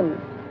little sun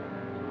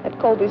at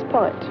Colby's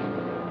Point.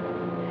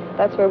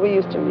 That's where we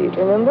used to meet,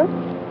 remember?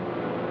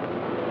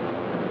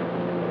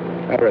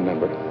 I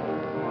remember.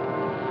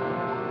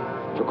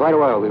 For quite a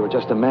while, we were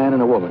just a man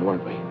and a woman,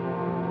 weren't we?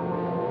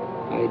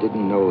 I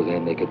didn't know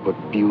then they could put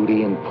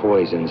beauty and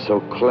poison so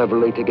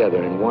cleverly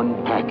together in one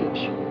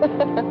package.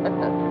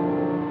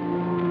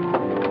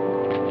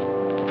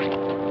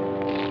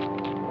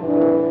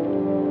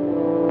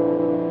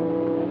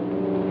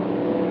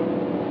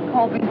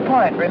 Colby's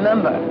Point,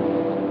 remember?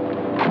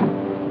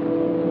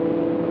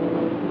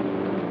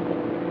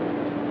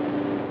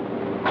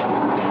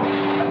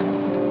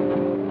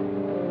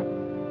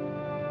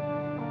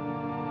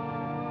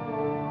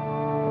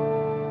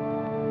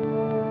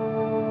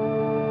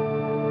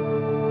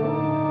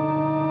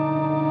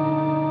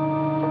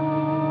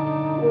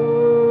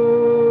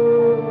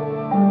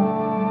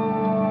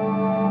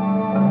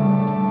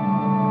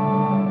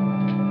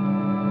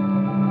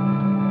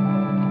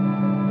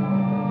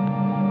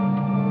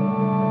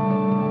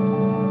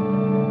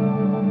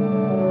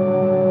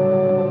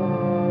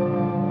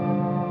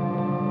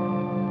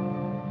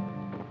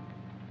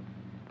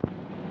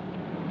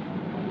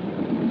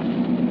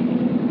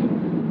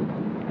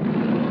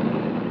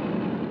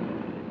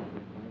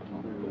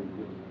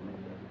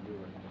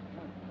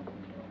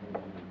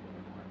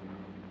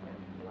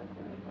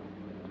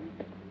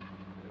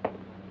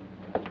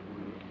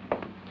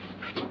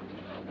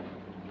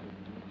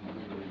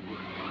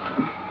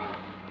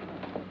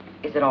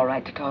 Is it all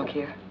right to talk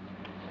here?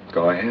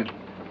 Go ahead.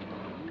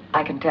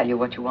 I can tell you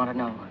what you want to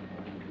know.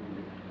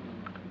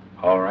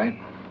 All right.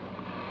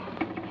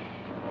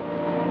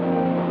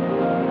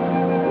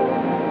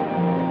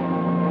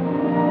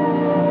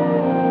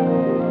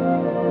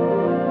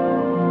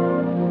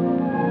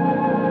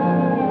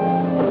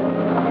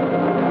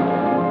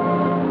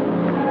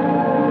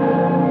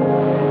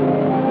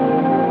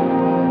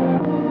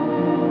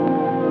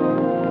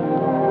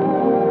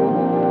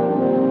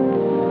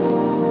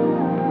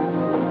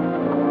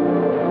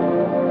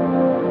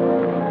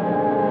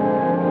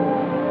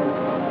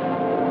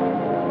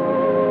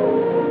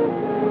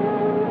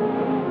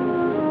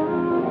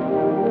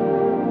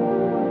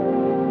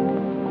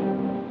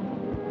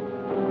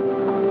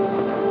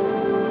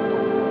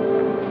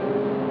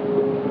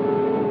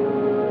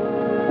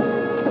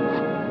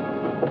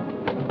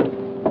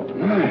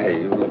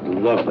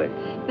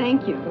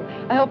 Thank you.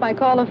 I hope my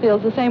caller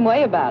feels the same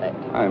way about it.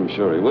 I'm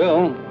sure he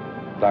will.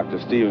 Dr.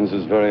 Stevens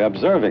is very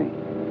observing.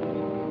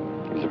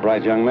 He's a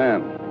bright young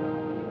man.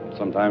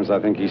 Sometimes I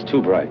think he's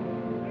too bright.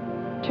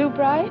 Too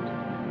bright?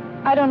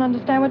 I don't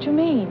understand what you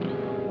mean.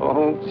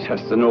 Oh,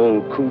 just an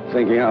old coot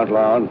thinking out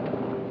loud.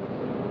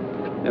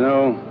 You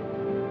know,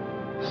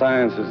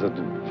 science is a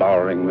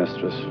devouring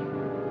mistress.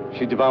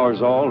 She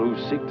devours all who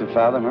seek to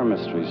fathom her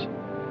mysteries.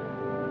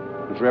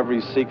 And for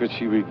every secret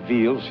she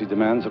reveals, she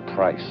demands a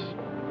price.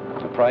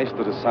 A price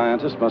that a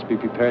scientist must be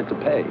prepared to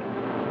pay.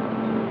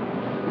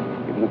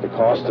 Even at the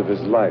cost of his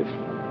life.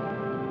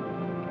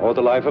 Or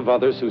the life of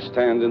others who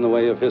stand in the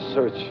way of his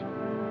search.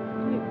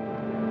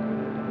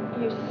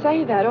 You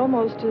say that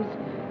almost as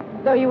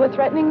though you were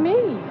threatening me.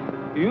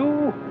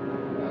 You?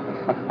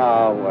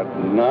 What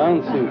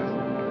nonsense.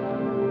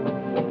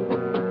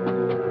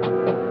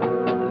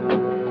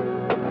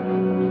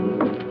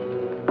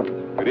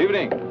 Good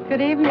evening.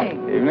 Good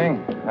evening.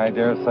 Evening. I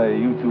dare say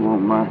you two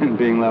won't mind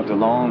being left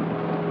alone.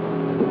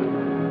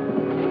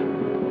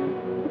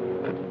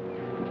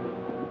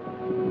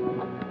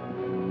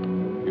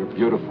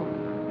 Beautiful.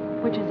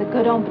 Which is a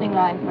good opening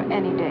line for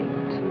any date.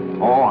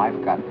 Oh,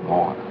 I've got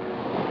more.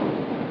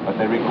 But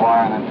they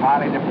require an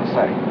entirely different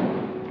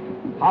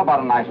setting. How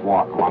about a nice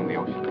walk along the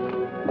ocean?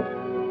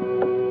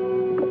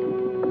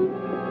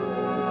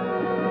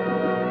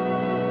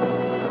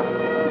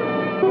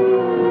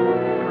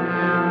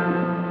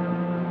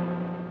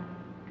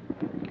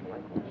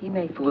 He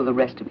may fool the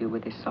rest of you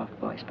with his soft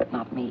voice, but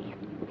not me.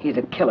 He's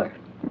a killer.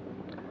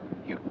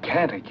 You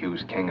can't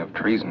accuse King of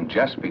treason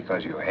just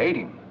because you hate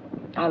him.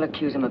 I'll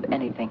accuse him of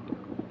anything.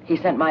 He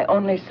sent my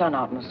only son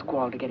out in a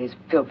squall to get his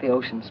filthy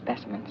ocean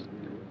specimens.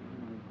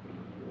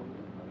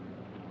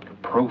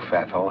 Proof,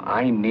 Ethel.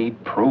 I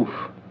need proof.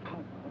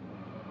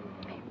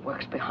 He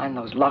works behind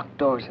those locked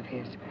doors of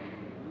his.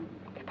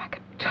 If I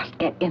could just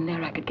get in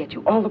there, I could get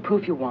you all the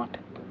proof you want.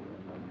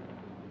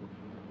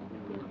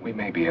 We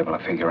may be able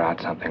to figure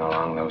out something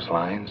along those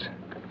lines.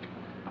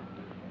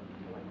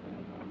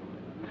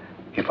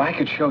 If I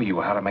could show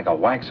you how to make a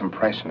wax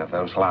impression of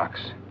those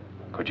locks,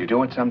 could you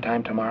do it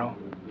sometime tomorrow?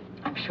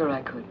 I'm sure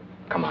I could.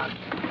 Come on.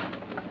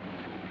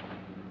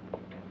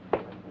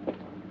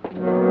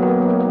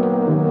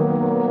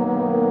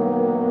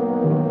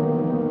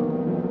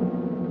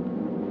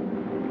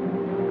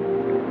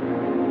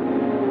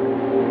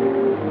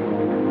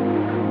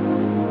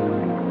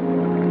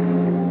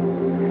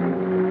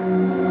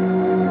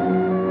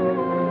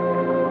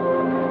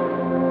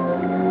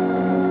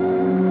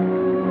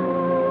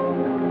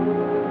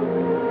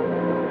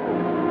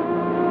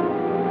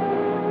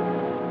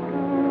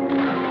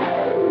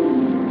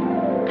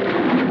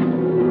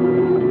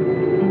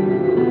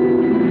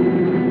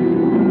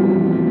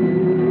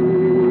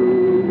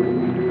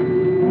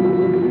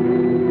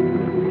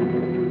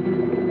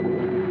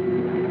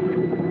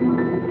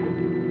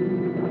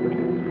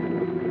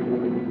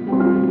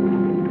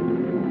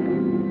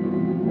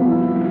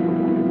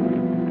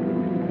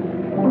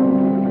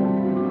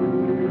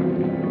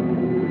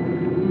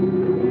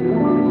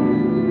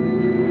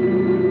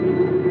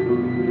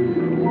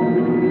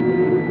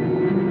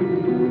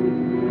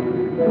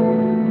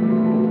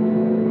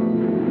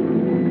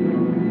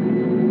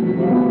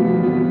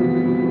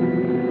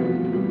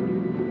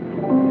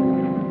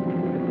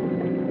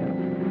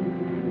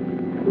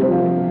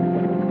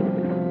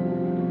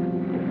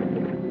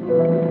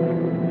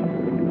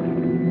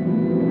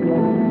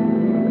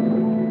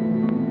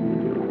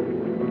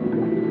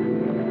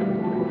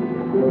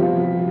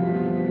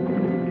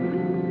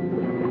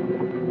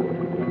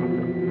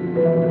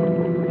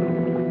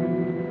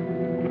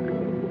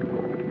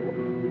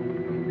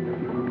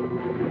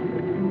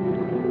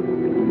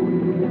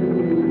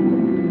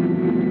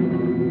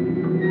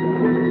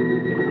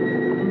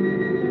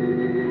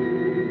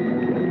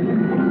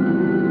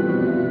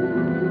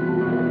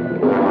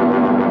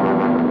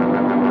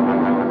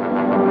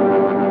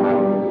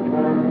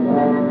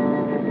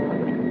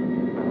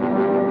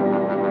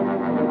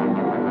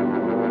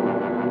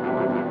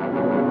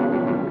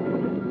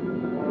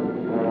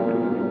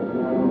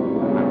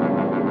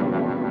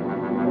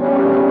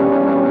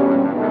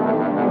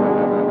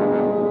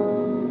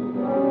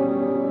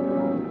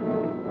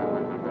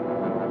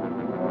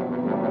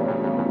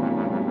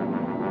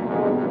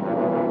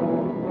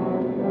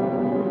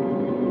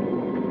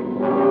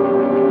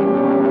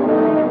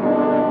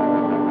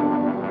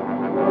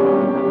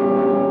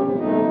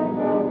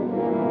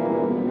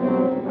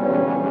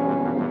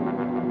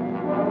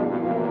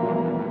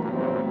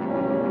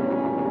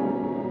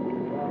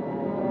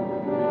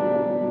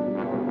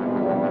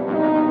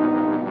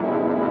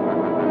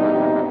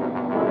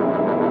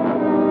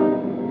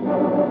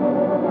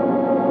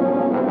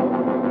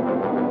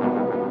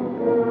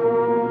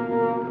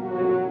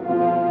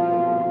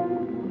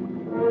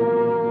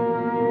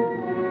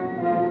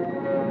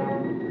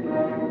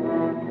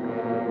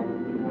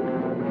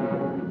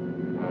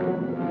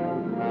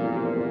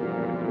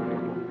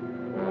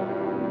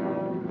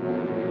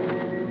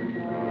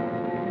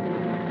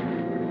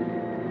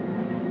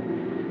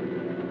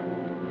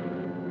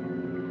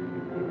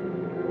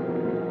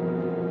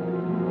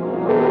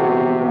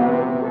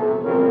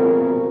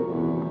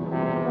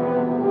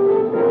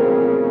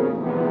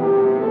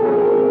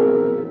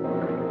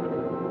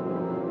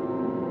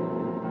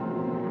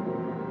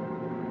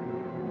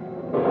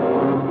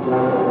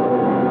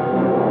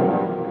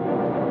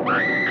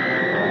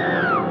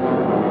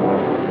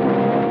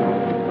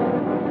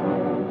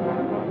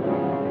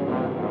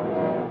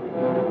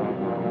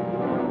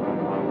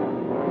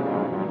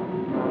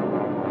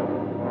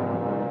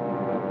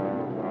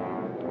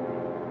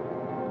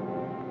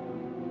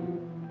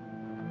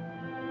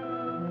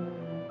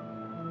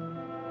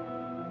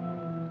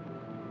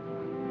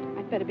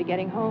 Better be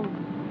getting home.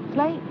 It's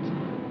late.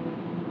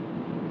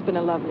 It's been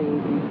a lovely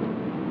evening.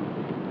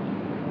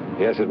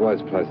 Yes, it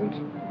was pleasant.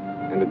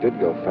 And it did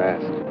go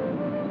fast.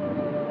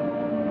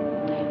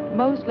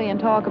 Mostly in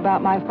talk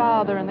about my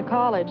father and the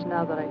college,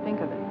 now that I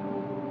think of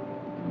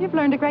it. You've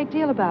learned a great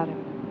deal about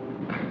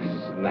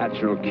him.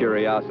 Natural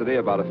curiosity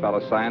about a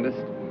fellow scientist.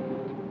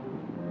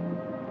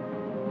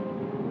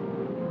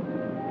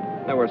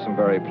 There were some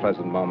very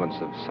pleasant moments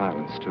of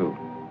silence, too.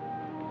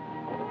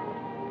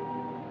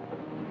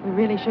 We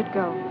really should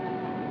go.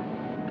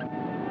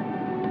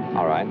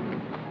 All right.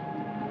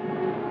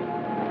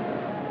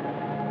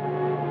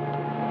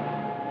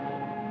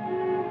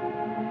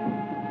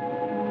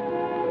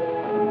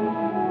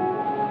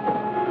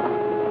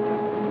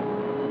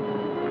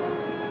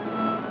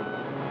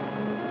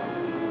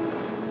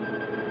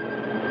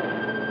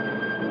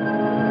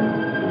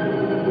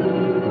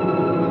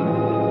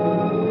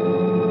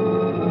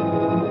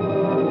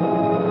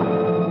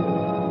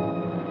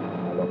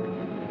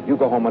 You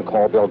go home and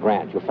call Bill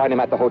Grant. You'll find him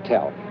at the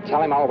hotel.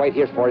 Tell him I'll wait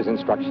here for his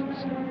instructions.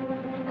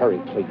 Hurry,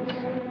 please.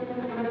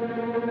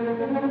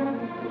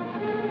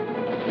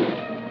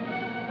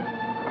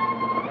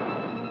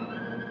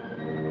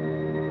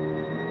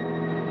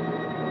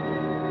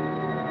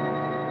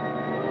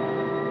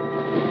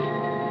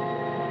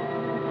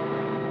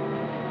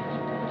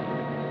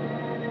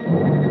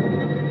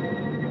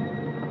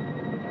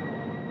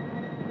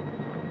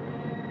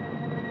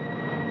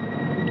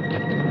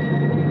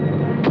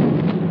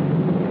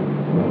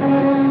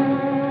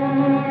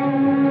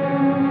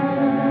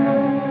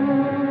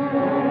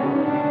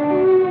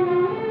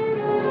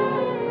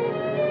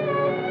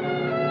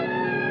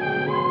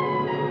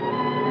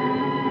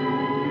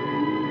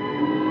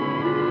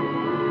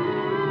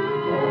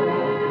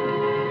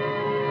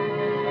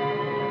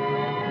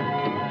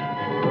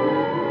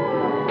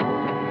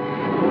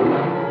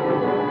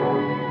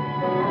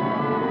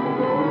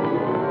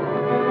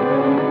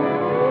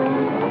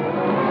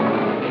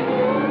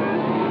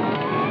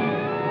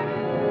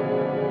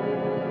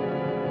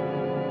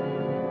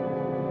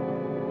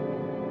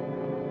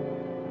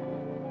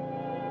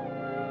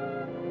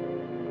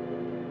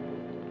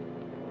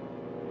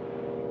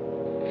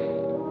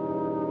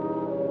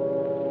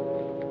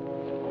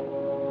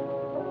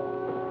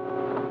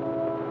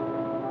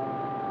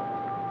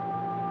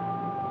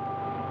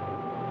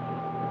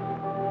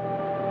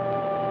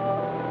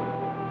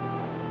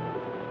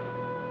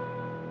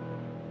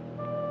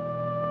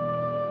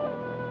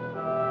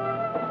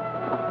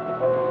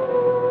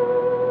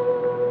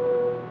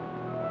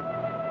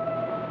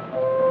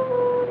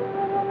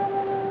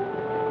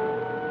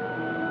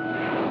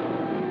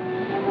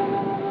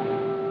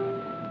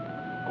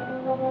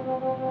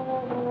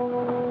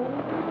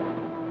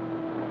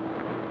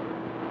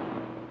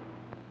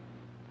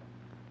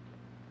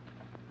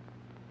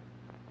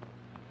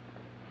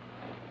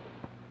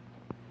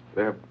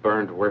 They're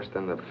burned worse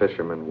than the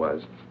fisherman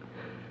was.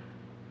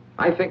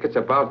 I think it's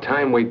about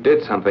time we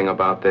did something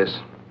about this.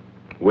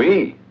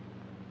 We?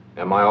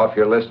 Am I off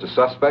your list of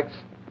suspects?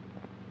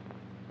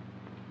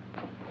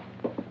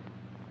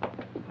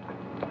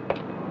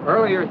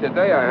 Earlier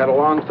today, I had a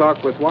long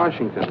talk with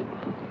Washington.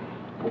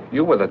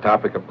 You were the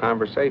topic of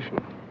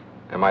conversation.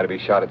 Am I to be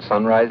shot at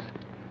sunrise?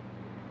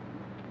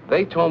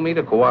 They told me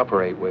to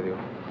cooperate with you.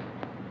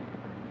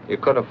 You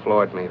could have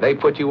floored me. They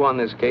put you on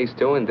this case,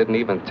 too, and didn't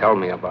even tell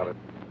me about it.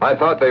 I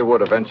thought they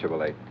would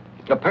eventually.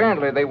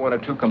 Apparently, they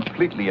wanted two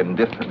completely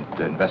indifferent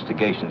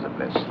investigations of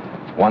this.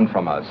 One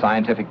from a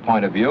scientific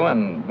point of view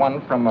and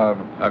one from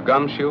a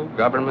gumshoe,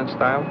 government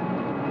style?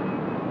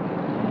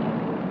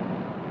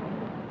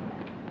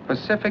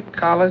 Pacific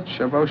College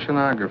of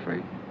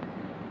Oceanography.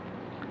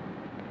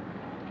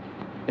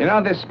 You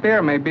know, this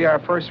spear may be our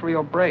first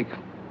real break.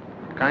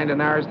 Kind of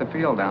narrows the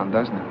field down,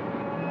 doesn't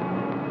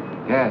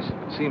it? Yes,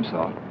 it seems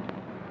so.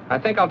 I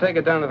think I'll take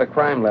it down to the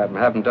crime lab and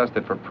have them dust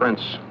it for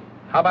prints.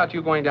 How about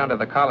you going down to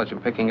the college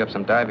and picking up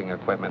some diving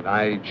equipment?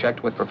 I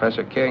checked with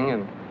Professor King,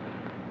 and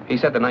he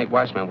said the night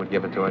watchman would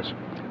give it to us.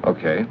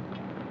 Okay.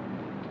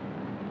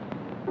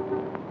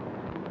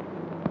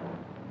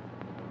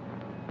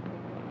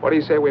 What do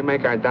you say we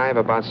make our dive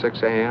about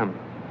 6 a.m.?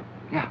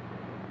 Yeah.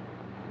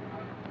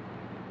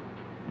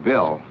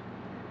 Bill,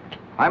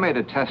 I made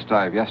a test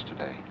dive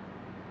yesterday.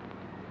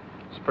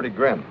 It's pretty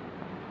grim.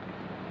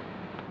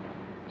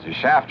 There's a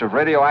shaft of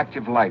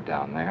radioactive light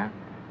down there.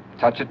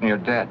 Touch it and you're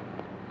dead.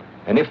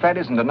 And if that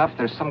isn't enough,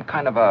 there's some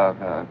kind of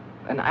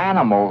an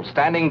animal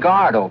standing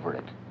guard over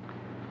it.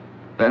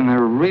 Then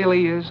there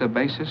really is a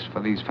basis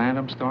for these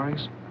phantom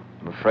stories?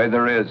 I'm afraid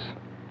there is.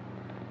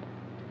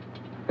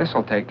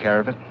 This'll take care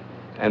of it.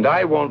 And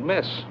I won't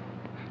miss.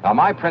 Now,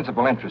 my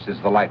principal interest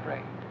is the light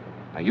ray.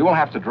 Now, you will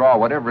have to draw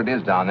whatever it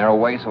is down there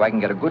away so I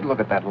can get a good look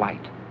at that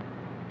light.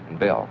 And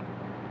Bill,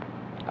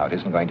 now, it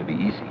isn't going to be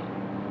easy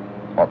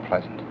or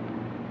pleasant.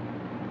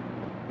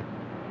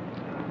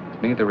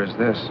 Neither is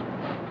this.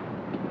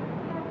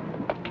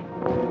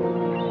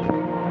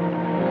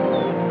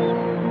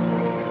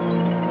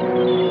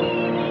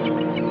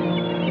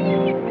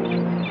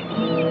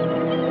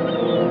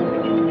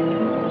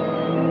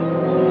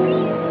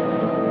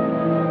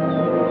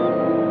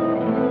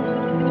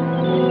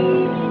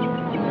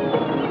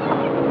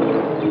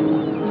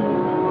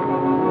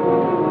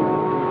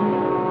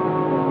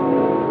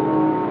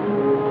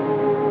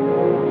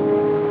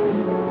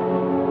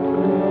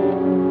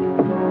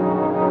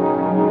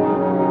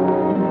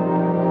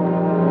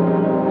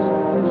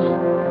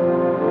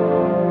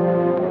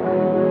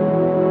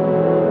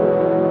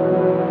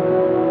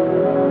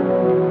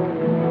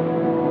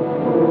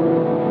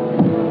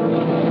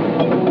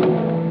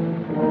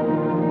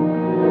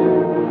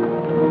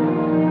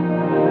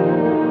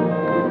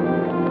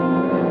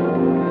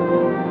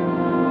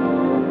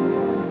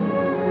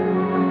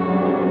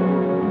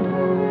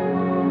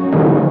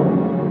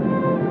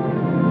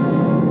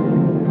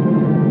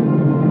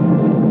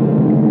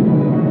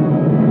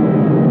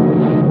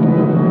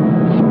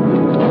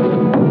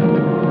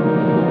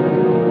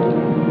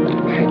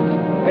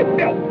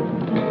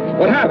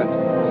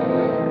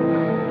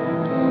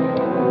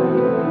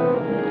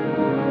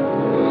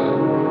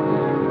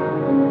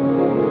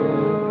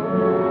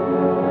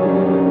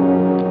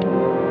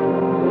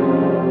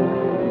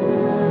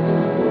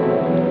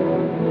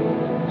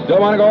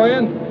 want to go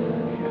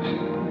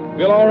in?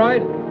 Feel all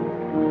right?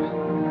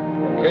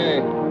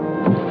 Okay.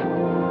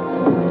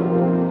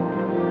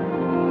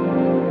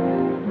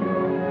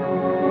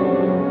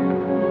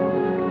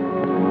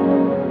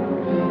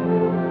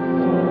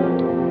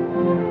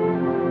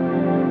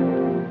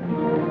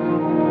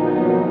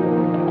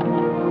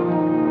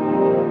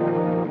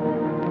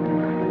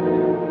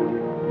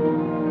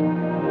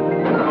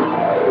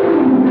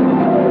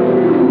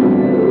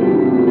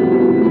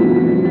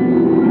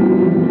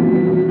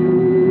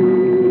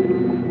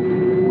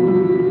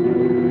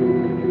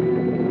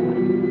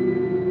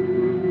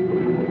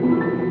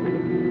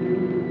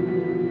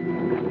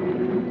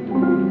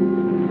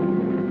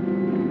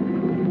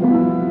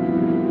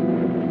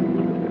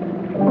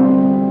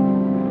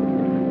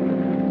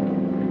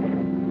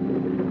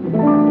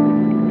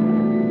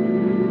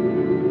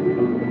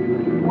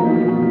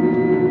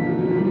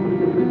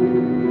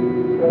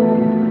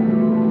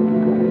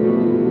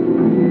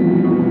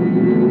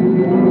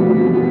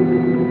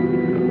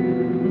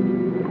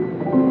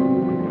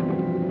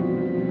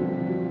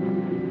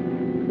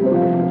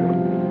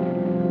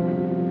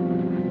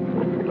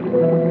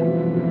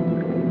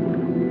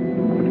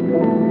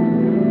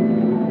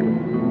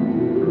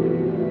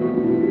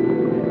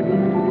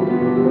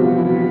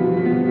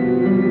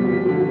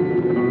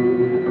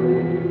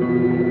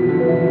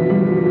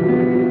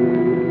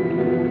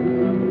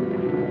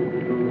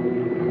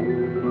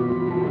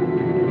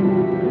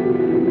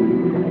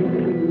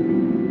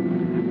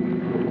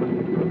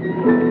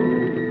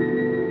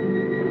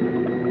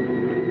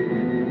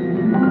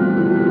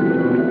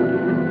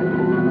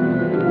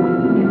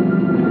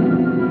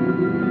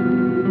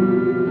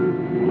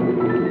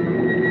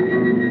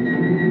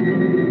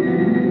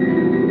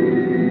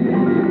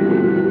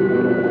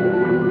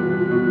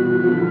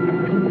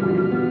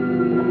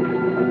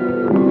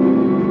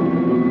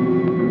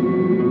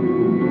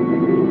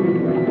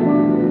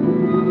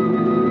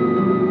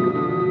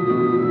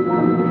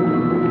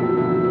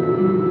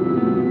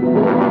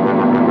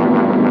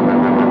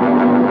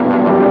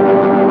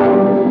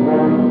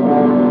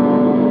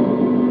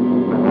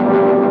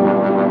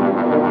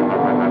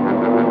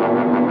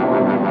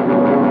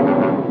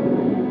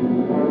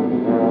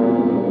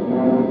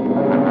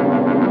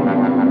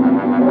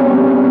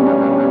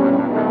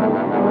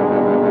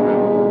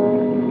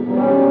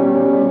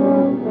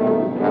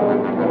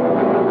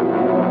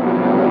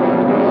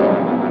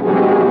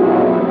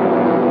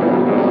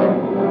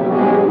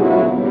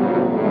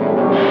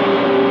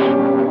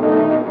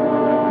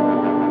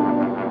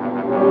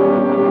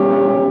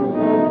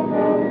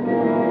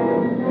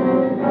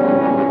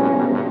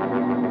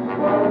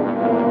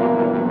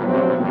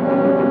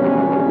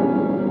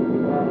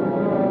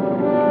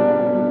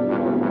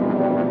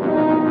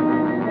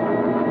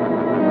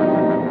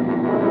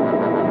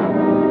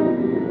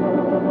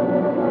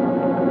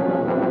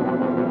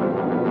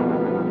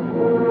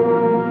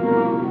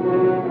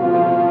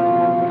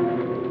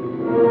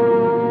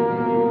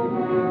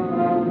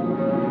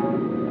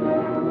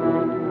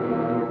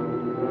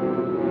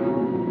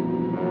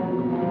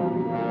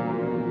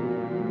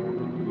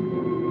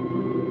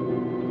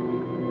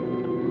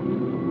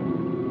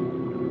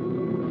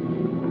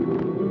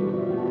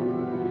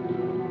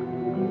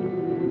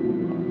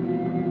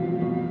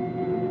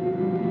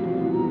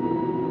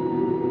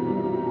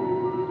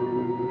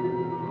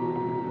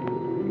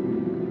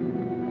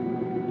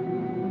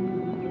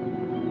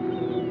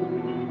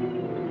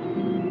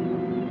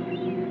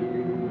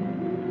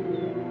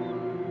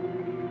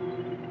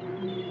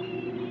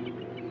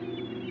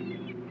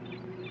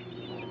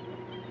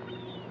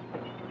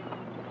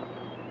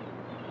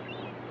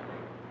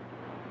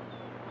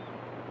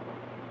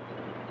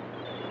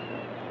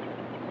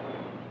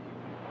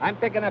 I'm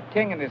picking up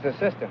King and his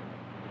assistant.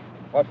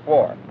 What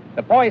for?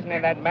 The poison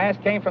in that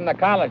mask came from the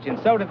college, and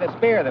so did the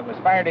spear that was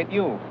fired at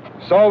you.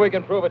 So we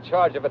can prove a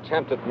charge of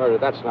attempted murder.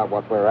 That's not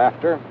what we're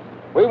after.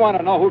 We want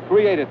to know who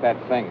created that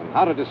thing and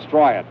how to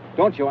destroy it.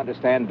 Don't you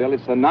understand, Bill?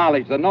 It's the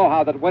knowledge, the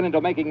know-how that went into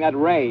making that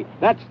ray.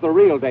 That's the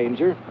real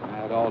danger.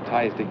 It all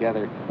ties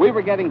together. We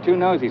were getting too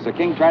nosy, so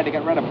King tried to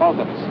get rid of both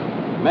of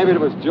us. Maybe it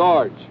was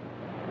George.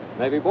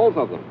 Maybe both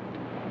of them.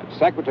 The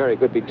secretary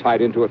could be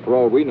tied into it for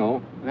all we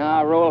know.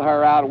 Now, rule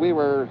her out. We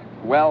were,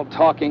 well,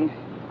 talking.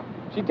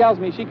 She tells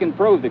me she can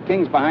prove that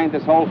King's behind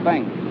this whole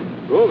thing.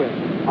 Prove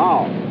it?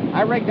 How?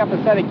 I rigged up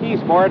a set of keys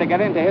for her to get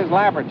into his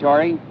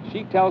laboratory.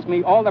 She tells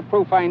me all the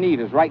proof I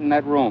need is right in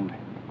that room.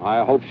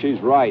 I hope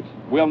she's right.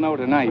 We'll know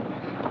tonight.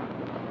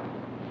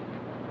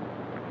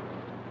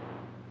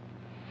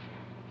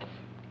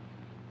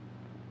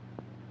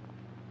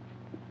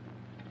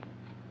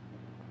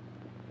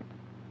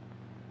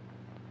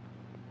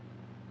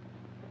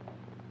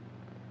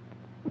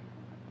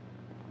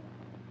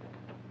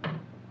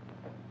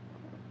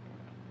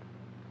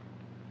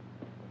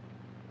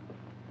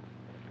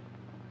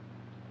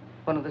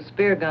 One of the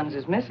spear guns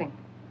is missing.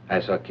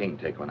 I saw King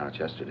take one out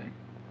yesterday.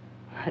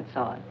 That's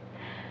odd.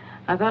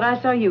 I thought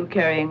I saw you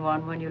carrying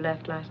one when you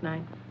left last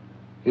night.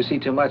 You see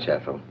too much,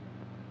 Ethel.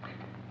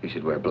 You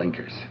should wear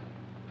blinkers.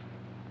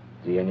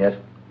 Is he in yet?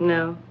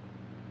 No.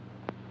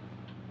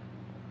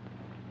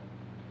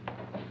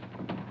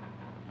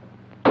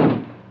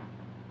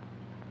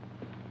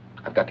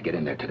 I've got to get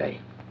in there today.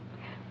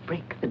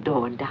 Break the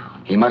door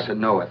down. He mustn't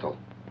know, Ethel.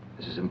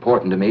 This is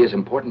important to me, as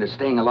important as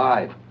staying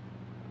alive.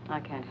 I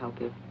can't help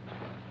you.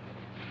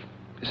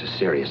 This is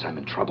serious. I'm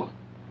in trouble.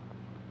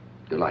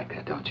 You like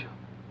that, don't you?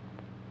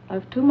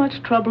 I've too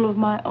much trouble of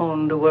my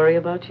own to worry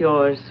about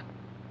yours.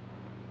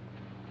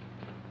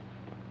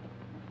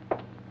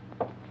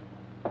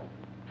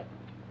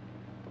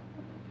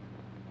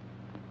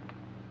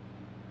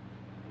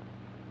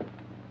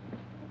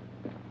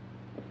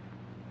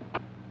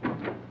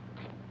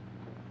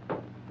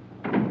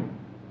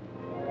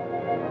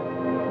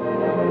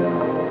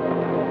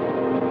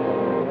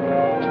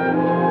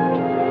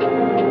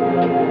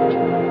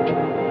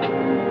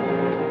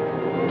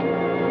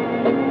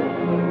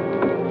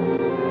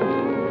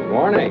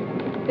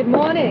 Good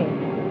morning.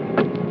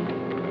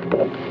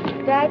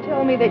 Dad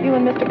told me that you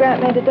and Mr.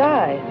 Grant made a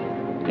dive.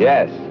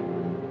 Yes.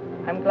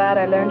 I'm glad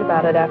I learned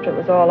about it after it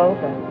was all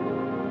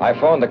over. I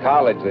phoned the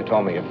college. They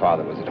told me your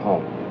father was at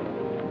home.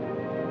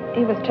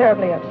 He was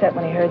terribly upset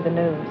when he heard the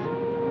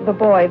news. The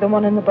boy, the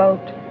one in the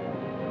boat,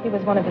 he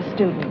was one of his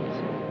students.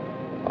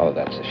 Oh,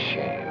 that's a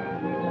shame.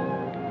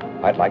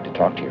 I'd like to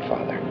talk to your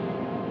father.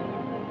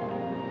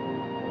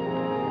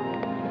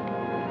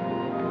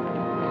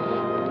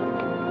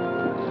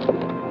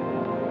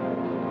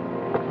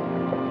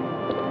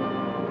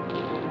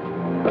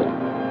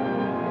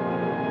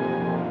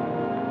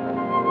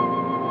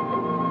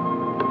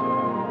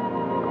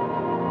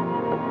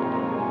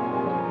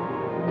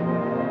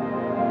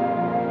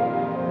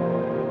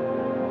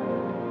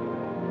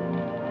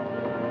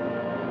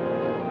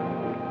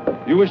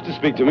 You wish to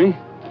speak to me?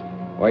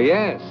 Well,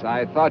 yes.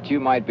 I thought you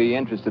might be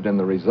interested in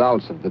the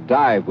results of the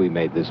dive we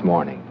made this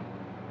morning.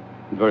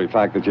 The very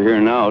fact that you're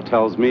here now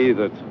tells me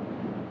that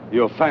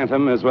your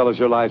phantom, as well as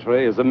your light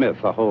ray, is a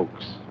myth, a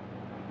hoax.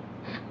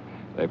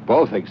 They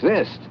both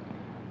exist.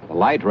 The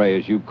light ray,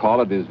 as you call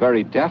it, is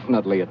very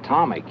definitely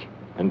atomic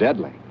and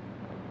deadly.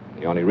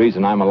 The only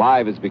reason I'm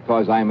alive is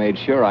because I made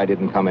sure I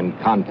didn't come in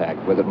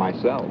contact with it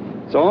myself.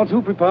 It's all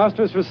too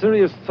preposterous for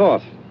serious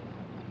thought.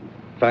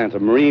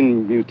 Phantom,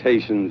 marine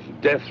mutations,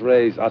 death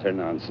rays, utter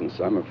nonsense.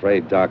 I'm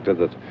afraid, Doctor,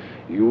 that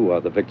you are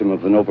the victim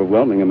of an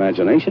overwhelming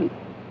imagination.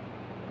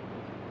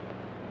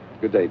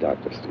 Good day,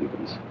 Dr.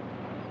 Stevens.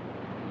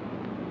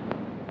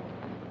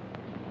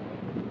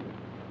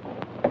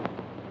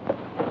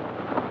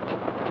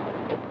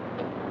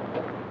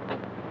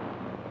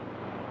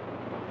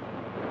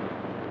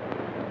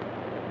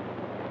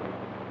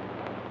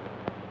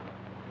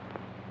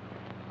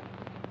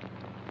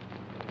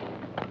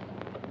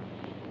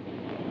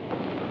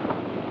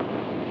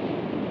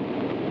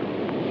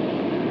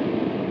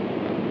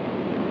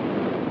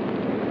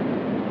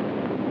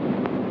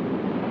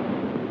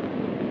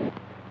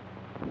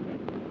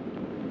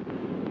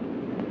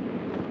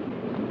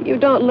 You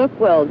don't look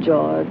well,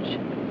 George.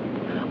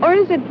 Or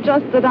is it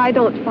just that I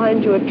don't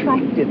find you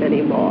attractive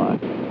anymore?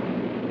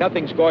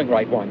 Nothing's going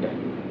right, Wanda.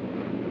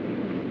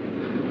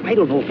 I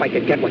don't know if I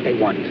could get what they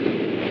want.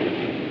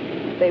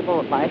 They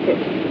won't like it.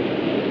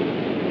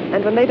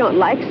 And when they don't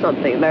like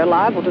something, they're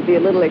liable to be a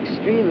little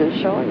extreme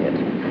in showing it.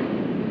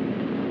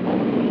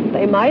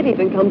 They might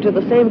even come to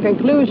the same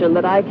conclusion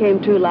that I came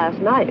to last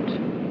night.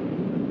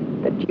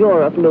 That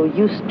you're of no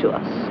use to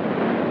us.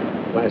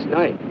 Last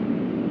night?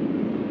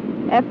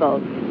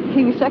 Ethel,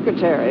 King's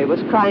secretary,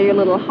 was crying a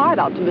little heart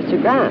out to Mr.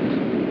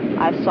 Grant.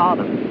 I saw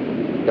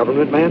them.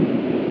 Government man?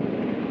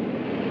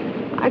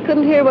 I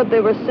couldn't hear what they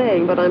were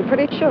saying, but I'm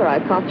pretty sure I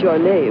caught your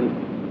name.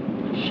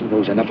 She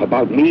knows enough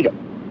about me to...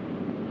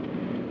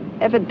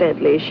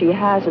 Evidently, she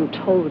hasn't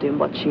told him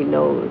what she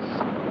knows.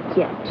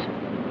 Yet.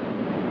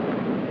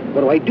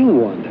 What do I do,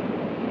 Wanda?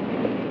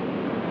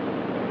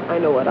 I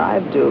know what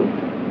I'd do.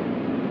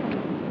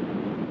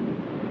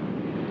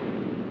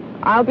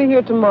 I'll be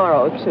here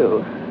tomorrow,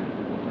 too.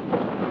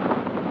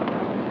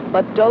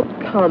 But don't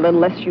come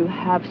unless you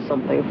have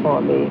something for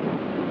me.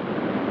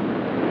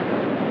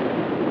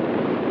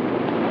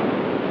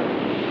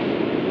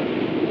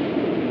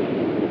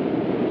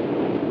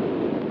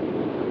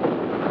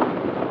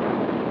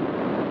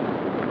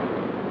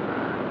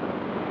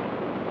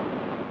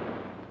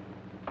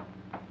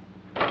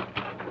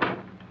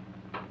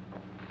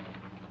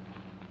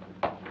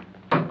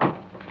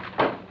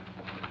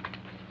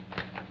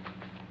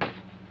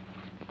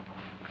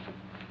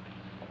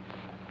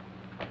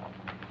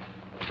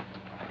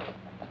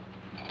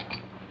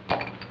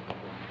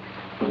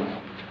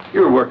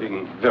 You're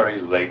working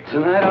very late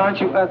tonight, aren't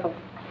you, Ethel?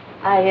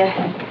 I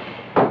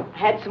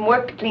had some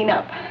work to clean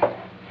up.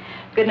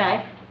 Good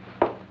night.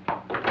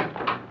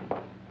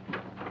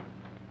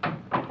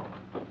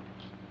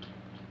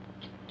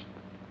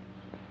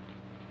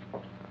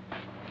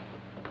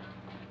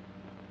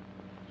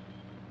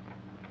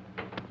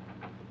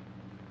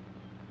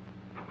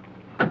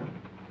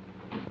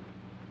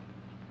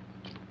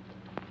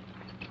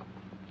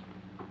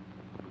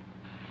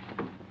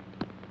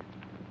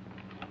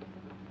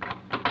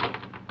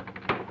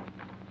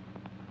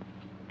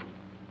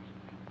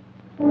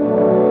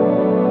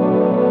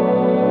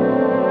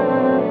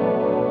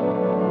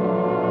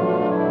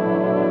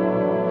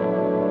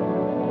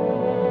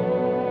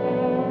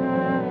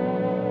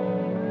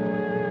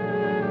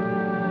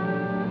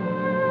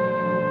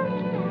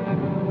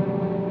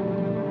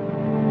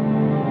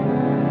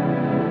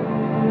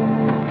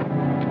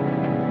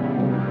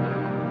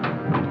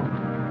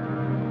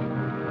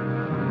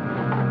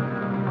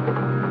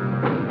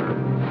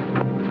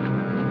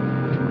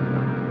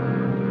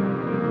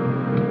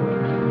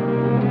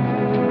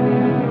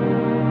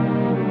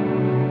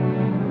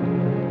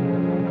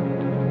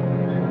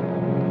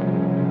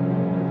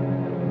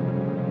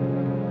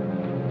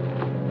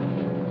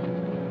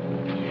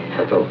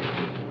 Ethel,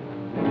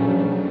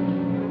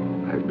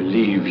 I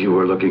believe you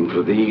were looking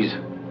for these.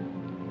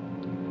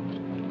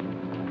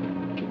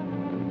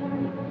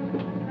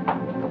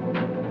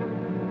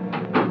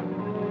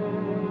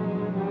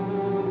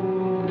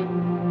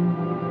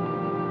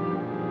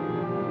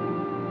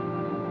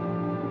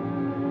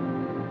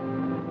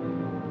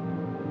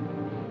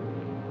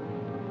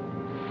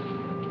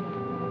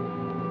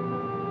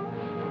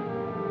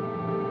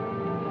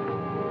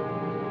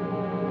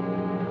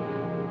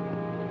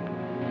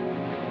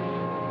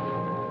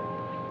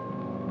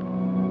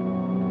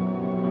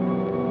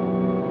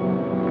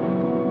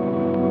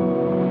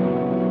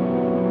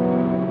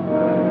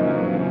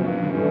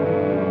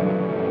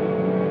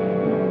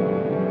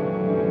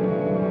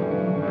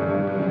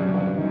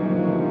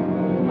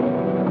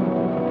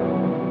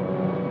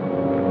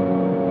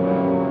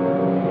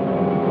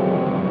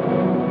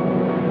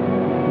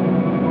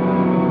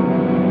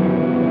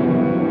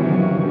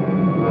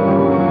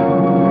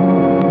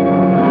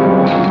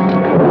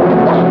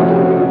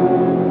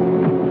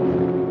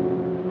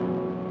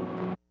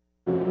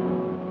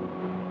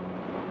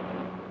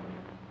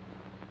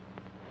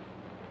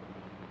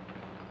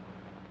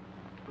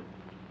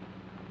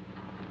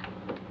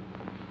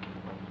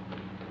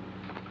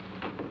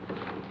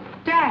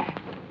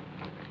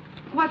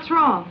 What's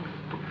wrong?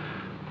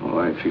 Oh,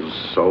 I feel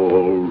so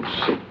old,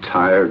 so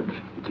tired,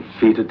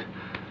 defeated.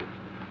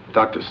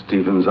 Dr.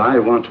 Stevens, I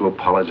want to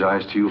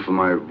apologize to you for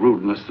my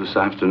rudeness this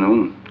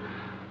afternoon.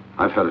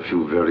 I've had a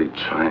few very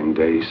trying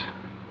days.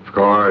 Of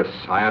course,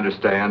 I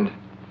understand.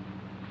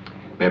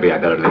 Maybe I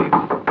better leave.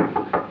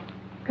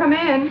 Come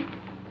in.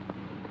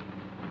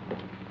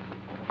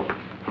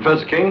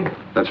 Professor King?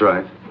 That's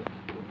right.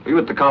 Were you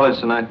at the college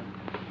tonight?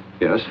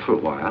 Yes, for a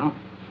while.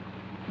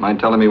 Mind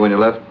telling me when you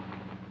left?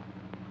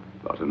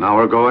 About an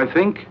hour ago, I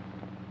think.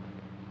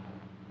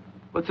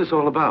 What's this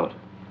all about?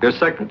 Your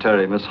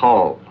secretary, Miss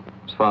Hall,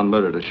 was found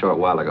murdered a short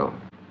while ago.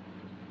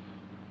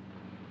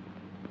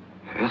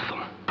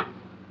 Ethel.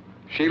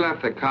 She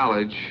left the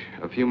college.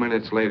 A few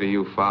minutes later,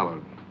 you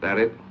followed. That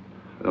it?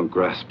 I don't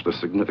grasp the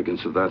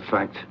significance of that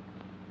fact.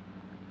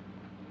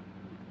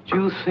 Do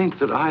you think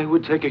that I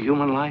would take a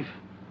human life?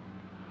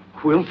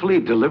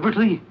 Willfully,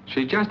 deliberately?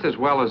 She just as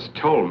well as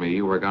told me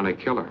you were going to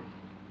kill her.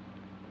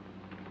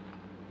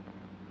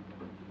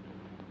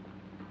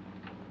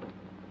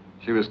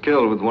 She was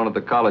killed with one of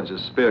the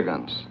college's spear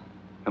guns.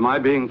 Am I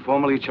being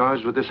formally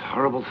charged with this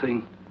horrible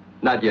thing?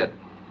 Not yet.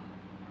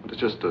 But it's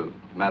just a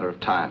matter of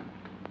time.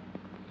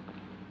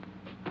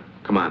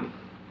 Come on.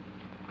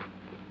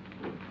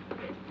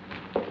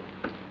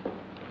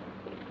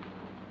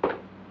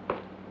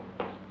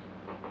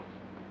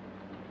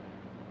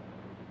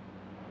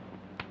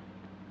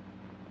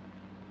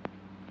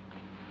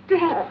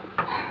 Dad.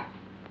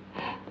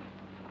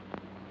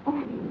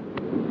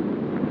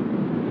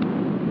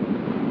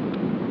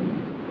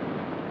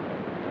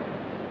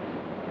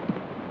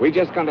 We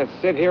just gonna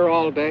sit here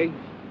all day?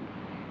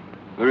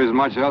 There isn't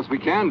much else we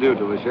can do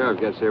till the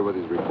sheriff gets here with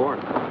his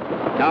report.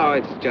 No,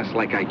 it's just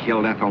like I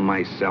killed Ethel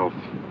myself.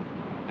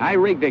 I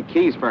rigged the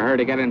keys for her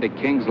to get into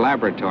King's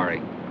laboratory.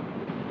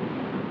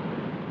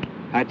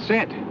 That's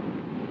it.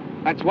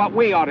 That's what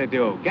we ought to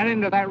do. Get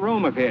into that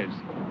room of his.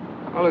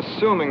 Well,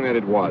 assuming that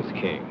it was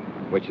King,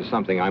 which is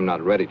something I'm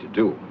not ready to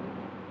do,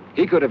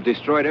 he could have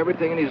destroyed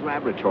everything in his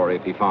laboratory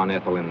if he found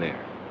Ethel in there.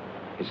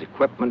 His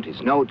equipment,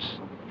 his notes.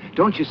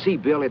 Don't you see,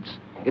 Bill, it's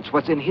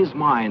what's in his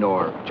mind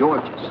or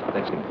George's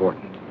that's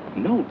important.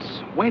 Notes?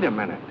 Wait a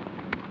minute.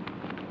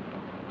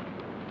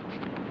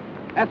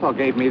 Ethel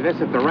gave me this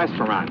at the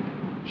restaurant.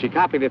 She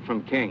copied it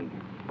from King.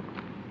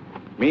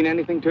 Mean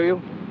anything to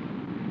you?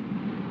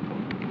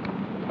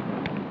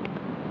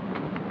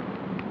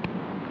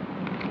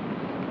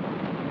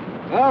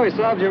 Oh, we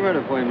solved your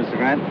murder for you, Mr.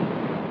 Grant.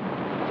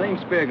 Same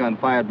spear gun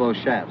fired both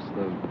shafts.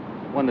 The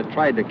one that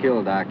tried to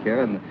kill Doc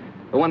here and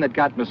the one that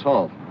got Miss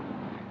Hall.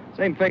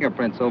 Same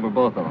fingerprints over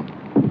both of them.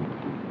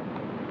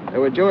 They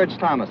were George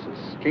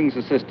Thomas's, King's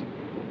assistant.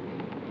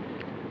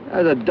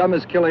 The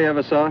dumbest killer you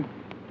ever saw.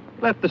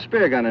 Left the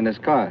spear gun in his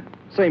car.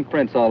 Same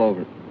prints all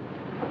over it.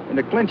 And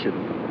to clinch it,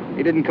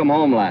 he didn't come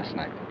home last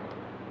night.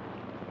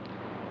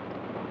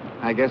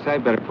 I guess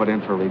I'd better put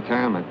in for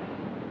retirement.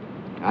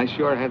 I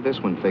sure had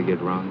this one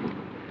figured wrong.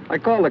 I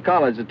called the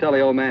college to tell the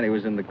old man he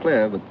was in the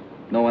clear, but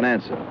no one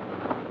answered.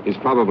 He's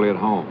probably at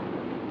home.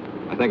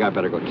 I think I'd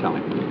better go tell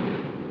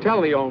him.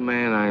 Tell the old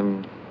man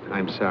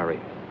I'm sorry.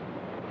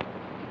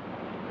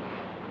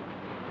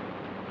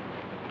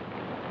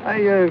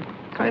 I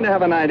kind of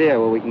have an idea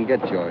where we can get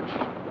George.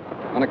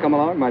 Want to come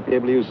along? Might be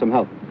able to use some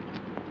help.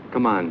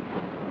 Come on.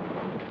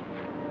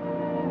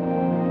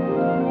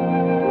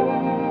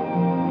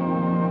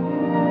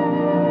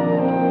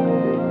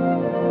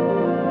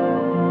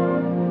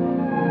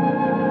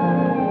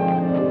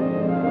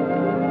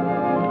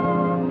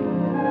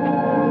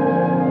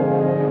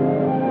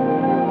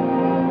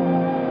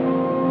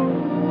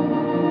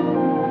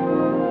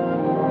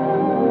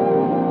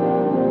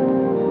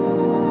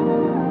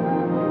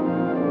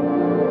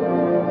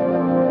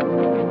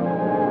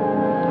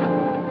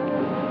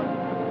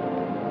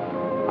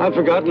 I've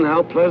forgotten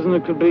how pleasant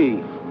it could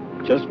be,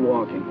 just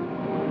walking.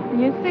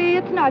 You see,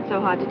 it's not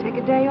so hard to take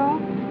a day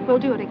off. We'll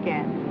do it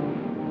again.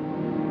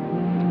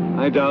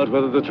 I doubt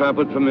whether the trap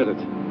would permit it.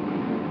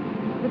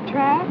 The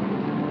trap?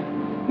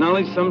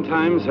 Knowledge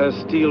sometimes has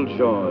steel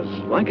jaws,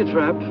 like a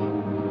trap,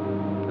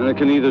 and it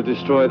can either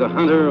destroy the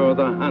hunter or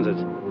the hunted.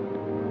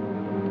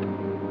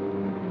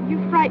 You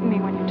frighten me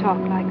when you talk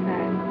like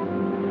that.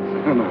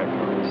 My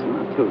promise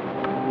not to.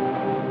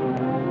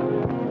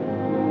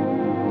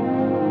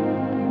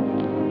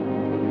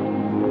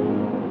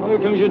 Oh, here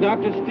comes your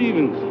Dr.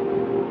 Stevens.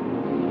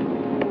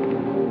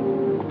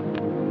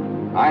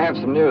 I have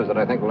some news that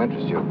I think will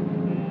interest you.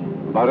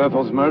 About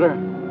Ethel's murder?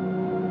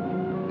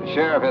 The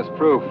sheriff has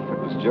proof it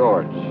was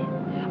George.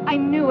 I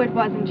knew it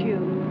wasn't you.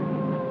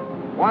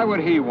 Why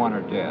would he want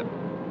her dead?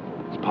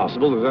 It's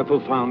possible that Ethel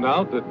found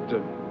out that,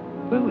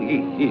 well,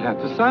 he had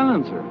to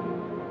silence her.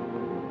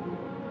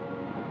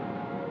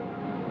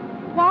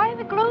 Why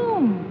the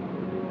gloom?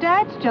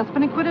 Dad's just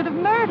been acquitted of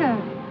murder.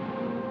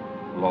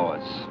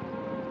 Lois,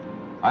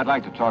 I'd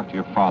like to talk to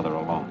your father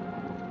alone.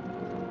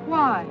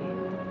 Why?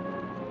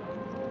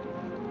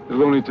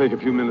 It'll only take a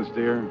few minutes,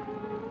 dear.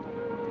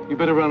 You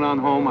better run on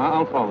home.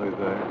 I'll follow you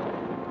there.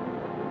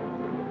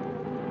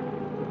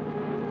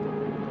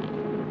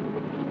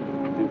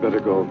 You'd better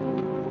go,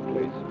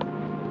 please.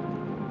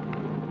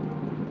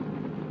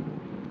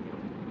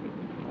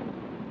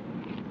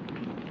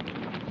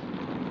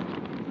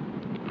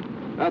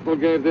 Ethel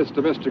gave this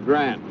to Mr.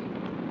 Grant.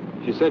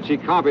 She said she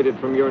copied it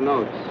from your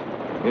notes.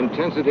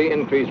 Intensity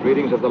increase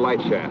readings of the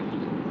light shaft.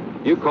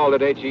 You called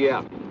it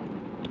HEF.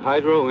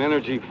 Hydro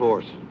Energy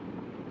Force.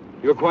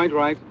 You're quite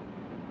right.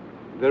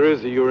 There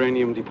is a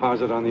uranium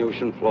deposit on the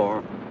ocean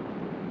floor.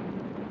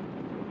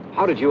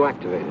 How did you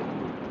activate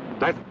it?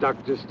 That,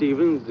 Dr.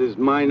 Stevens, is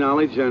my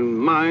knowledge and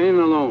mine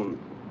alone.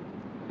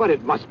 But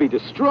it must be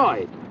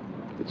destroyed.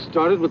 It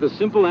started with a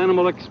simple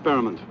animal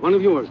experiment. One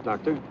of yours,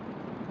 Doctor.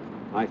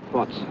 I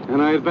thought so.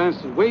 And I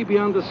advanced it way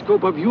beyond the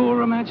scope of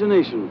your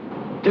imagination.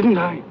 Didn't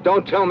I?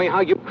 Don't tell me how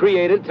you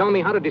created. Tell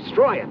me how to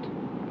destroy it.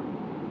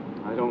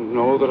 I don't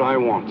know that I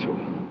want to.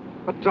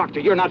 But, Doctor,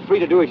 you're not free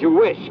to do as you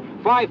wish.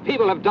 5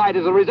 people have died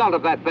as a result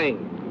of that thing.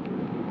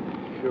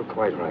 You're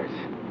quite right.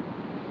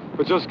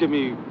 But just give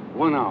me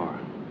 1 hour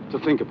to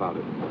think about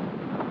it.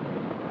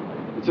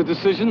 It's a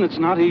decision that's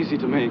not easy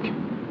to make.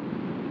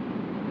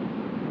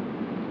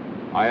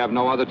 I have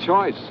no other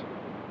choice.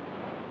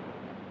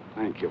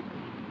 Thank you.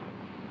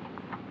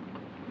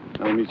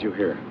 I'll meet you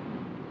here.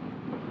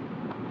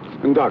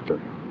 And,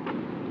 Doctor,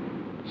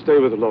 stay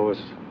with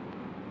Lois.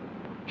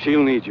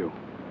 She'll need you.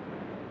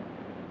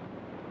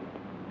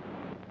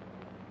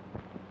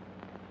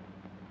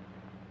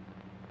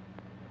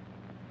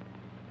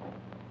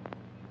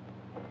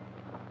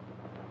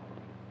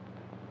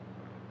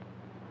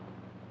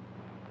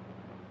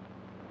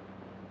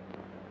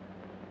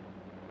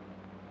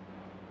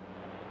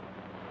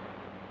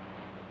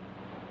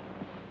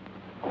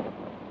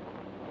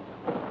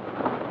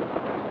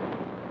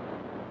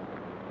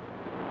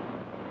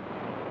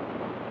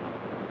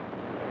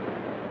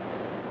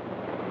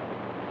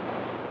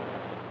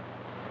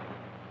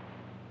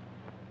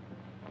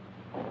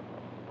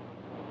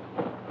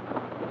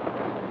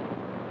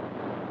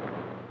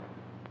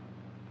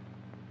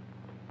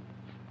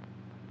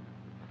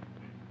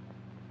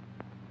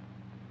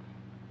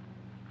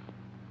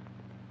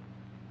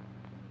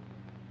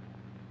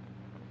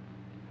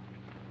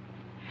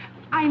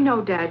 I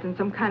know Dad's in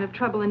some kind of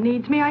trouble and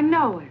needs me. I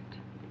know it.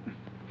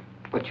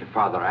 But your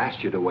father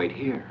asked you to wait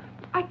here.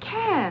 I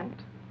can't.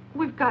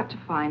 We've got to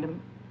find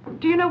him.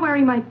 Do you know where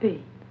he might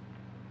be?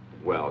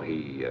 Well,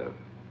 he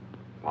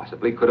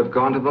possibly could have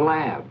gone to the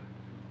lab.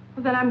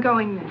 Well, then I'm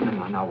going there.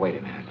 Now, wait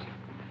a minute.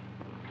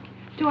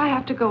 Do I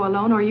have to go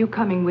alone, or are you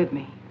coming with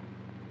me?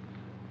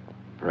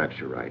 Perhaps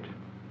you're right.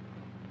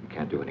 We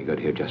can't do any good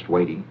here just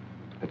waiting.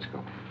 Let's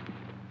go.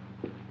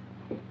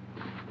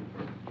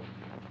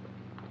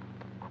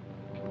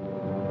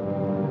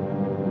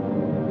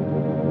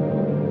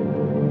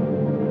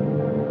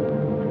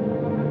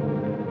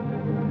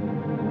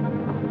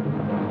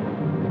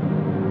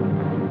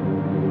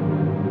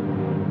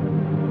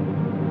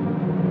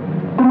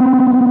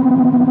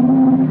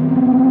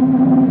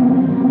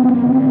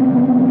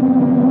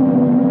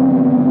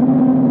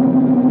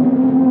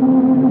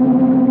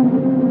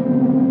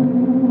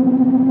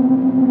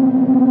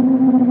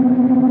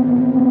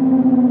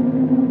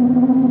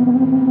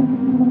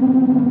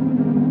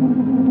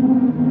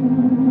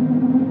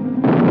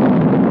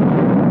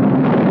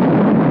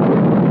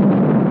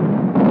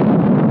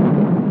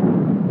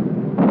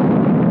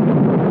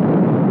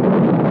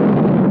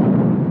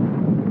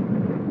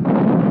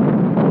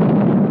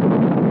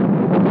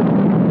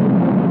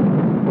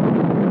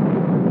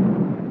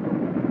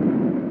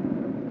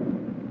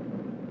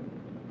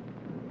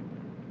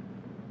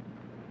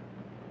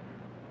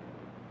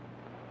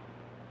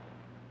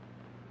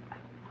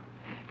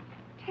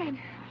 Ted,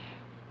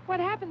 what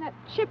happened? That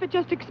ship had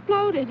just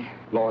exploded.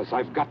 Lois,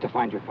 I've got to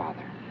find your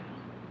father.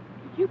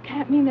 You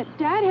can't mean that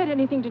Dad had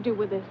anything to do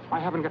with this. I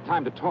haven't got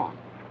time to talk.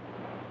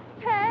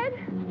 Ted?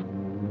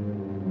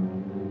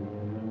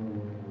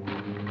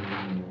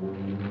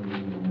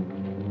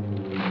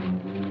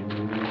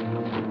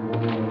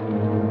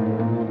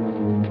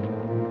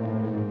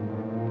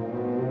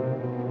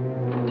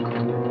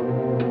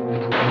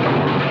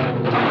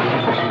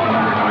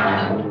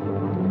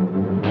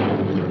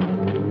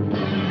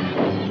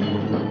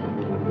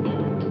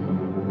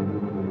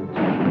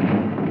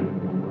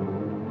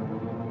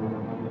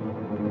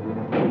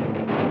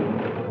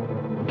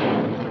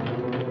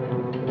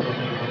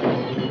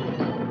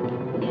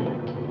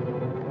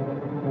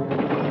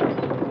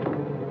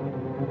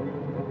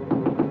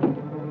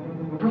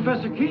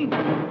 King!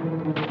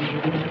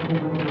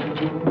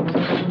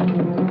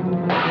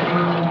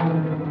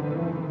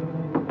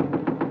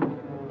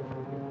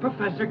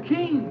 Professor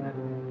King!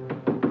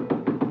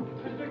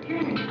 Mr.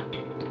 King!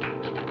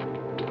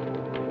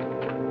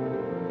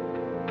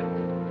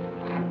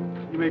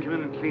 You may come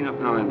in and clean up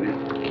now, Andy.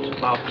 It's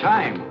about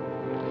time.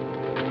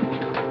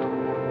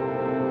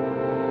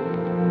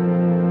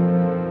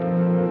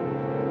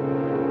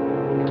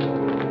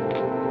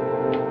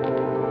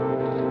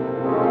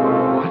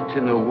 What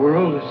in the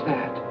world is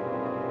that?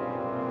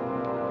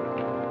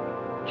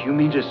 Do you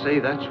mean to say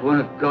that's one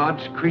of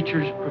God's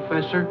creatures,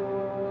 Professor?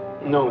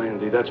 No,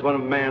 Andy, that's one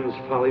of man's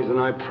follies, and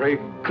I pray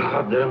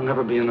God there'll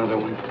never be another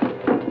one.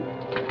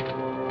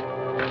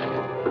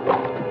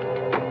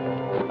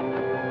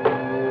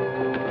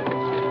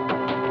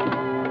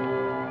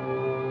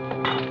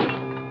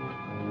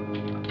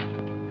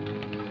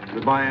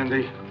 Goodbye,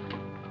 Andy.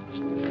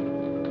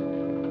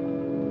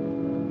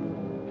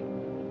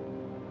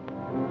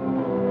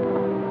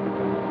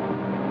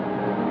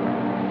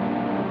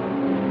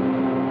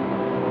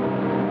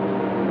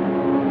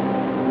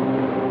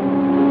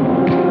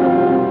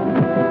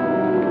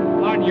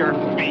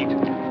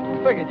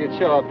 You'd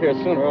show up here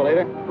sooner or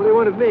later. What do you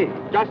want of me?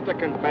 Just a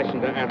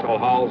confession to Ethel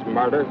Hall's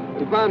murder.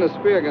 We found a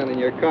spear gun in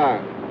your car.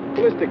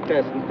 Ballistic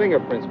tests and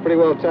fingerprints pretty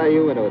well tie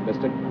you into it,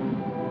 mister.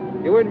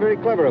 You weren't very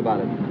clever about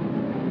it.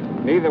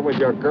 Neither was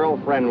your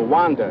girlfriend,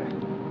 Wanda.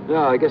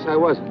 No, I guess I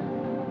wasn't.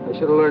 I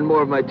should have learned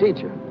more of my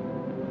teacher.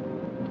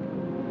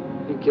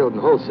 He killed in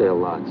wholesale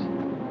lots.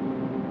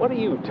 What are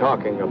you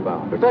talking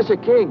about? Professor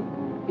King.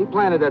 He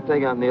planted that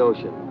thing out in the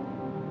ocean.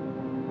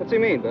 What's he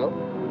mean, Bill?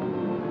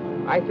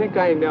 I think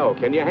I know.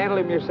 Can you handle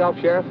him yourself,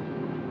 Sheriff?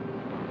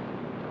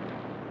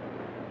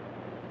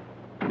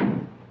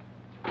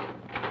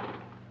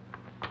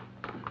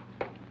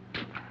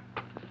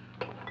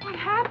 What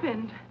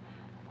happened?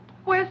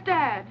 Where's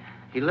Dad?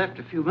 He left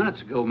a few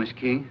minutes ago, Miss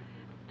King.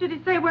 Did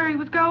he say where he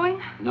was going?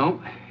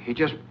 No, he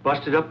just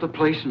busted up the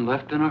place and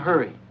left in a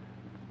hurry.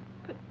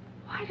 But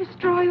why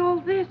destroy all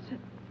this?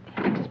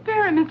 His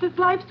experiments, his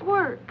life's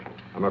work.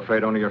 I'm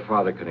afraid only your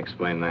father can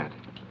explain that.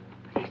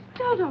 But I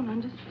still don't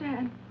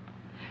understand.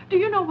 Do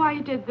you know why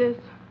he did this?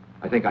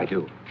 I think I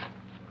do.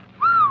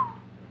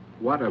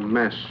 What a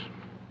mess.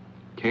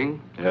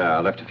 King? Yeah, I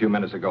left a few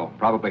minutes ago.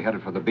 Probably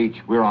headed for the beach.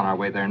 We're on our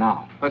way there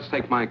now. Let's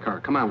take my car.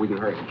 Come on, we can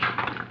hurry.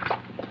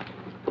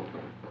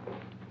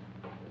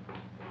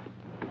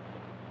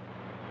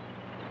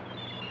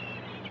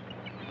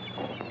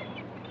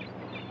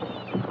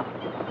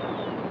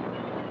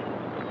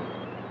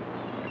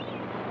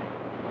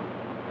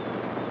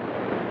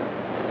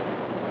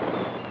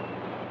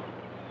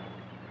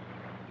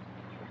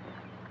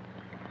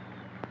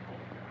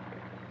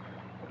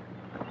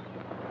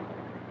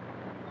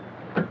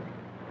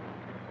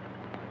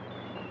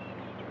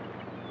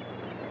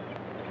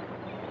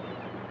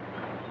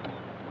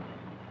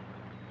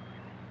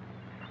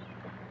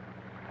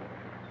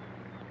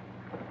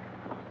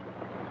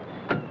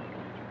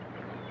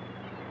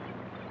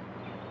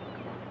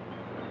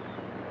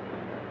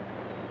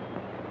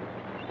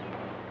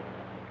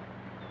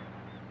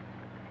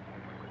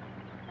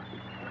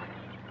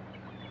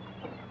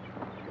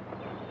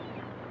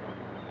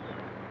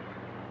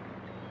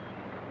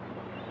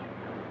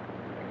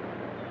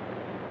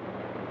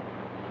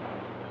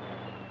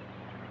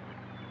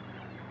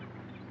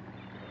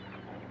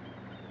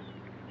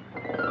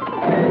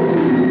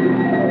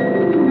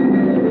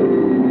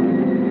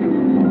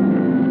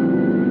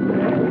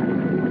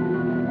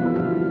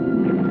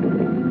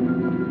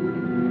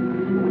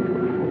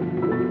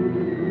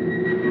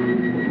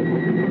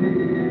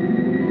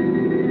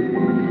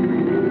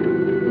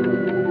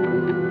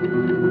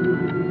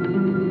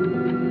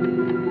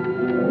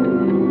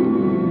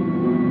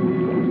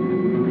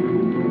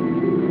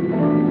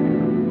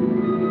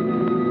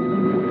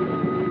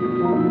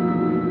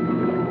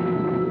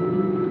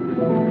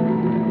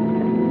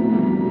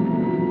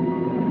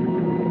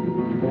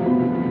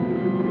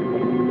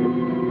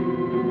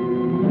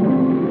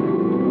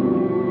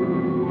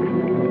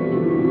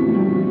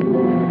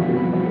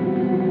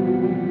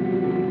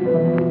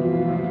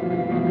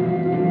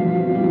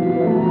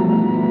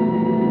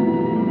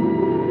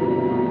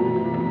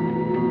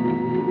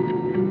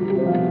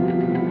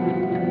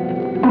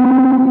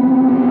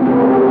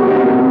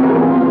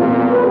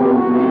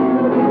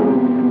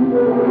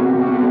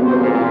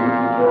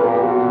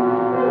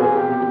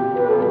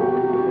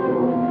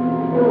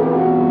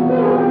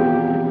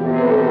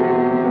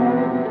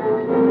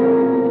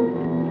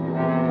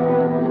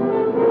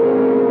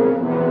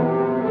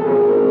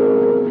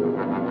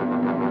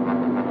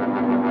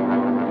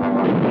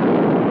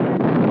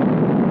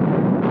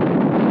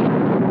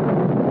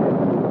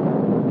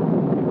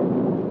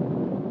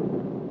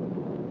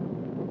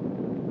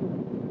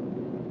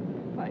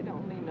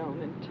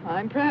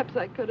 Perhaps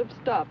I could have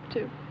stopped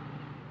to.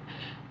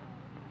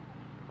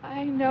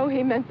 I know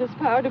he meant this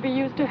power to be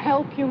used to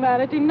help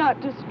humanity, not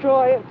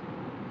destroy it.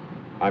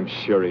 I'm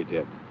sure he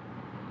did.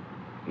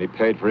 And he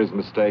paid for his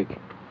mistake.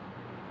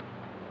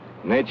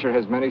 Nature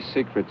has many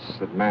secrets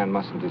that man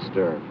mustn't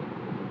disturb.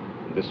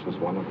 This was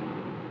one of them.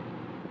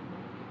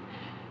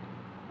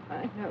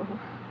 I know.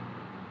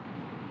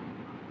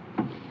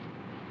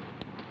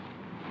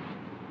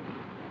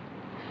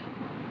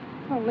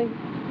 Only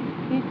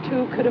he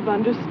too could have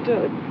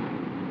understood.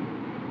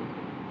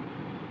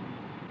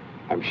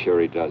 I'm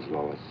sure he does,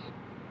 Lois.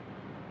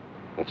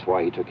 That's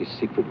why he took his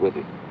secret with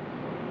him.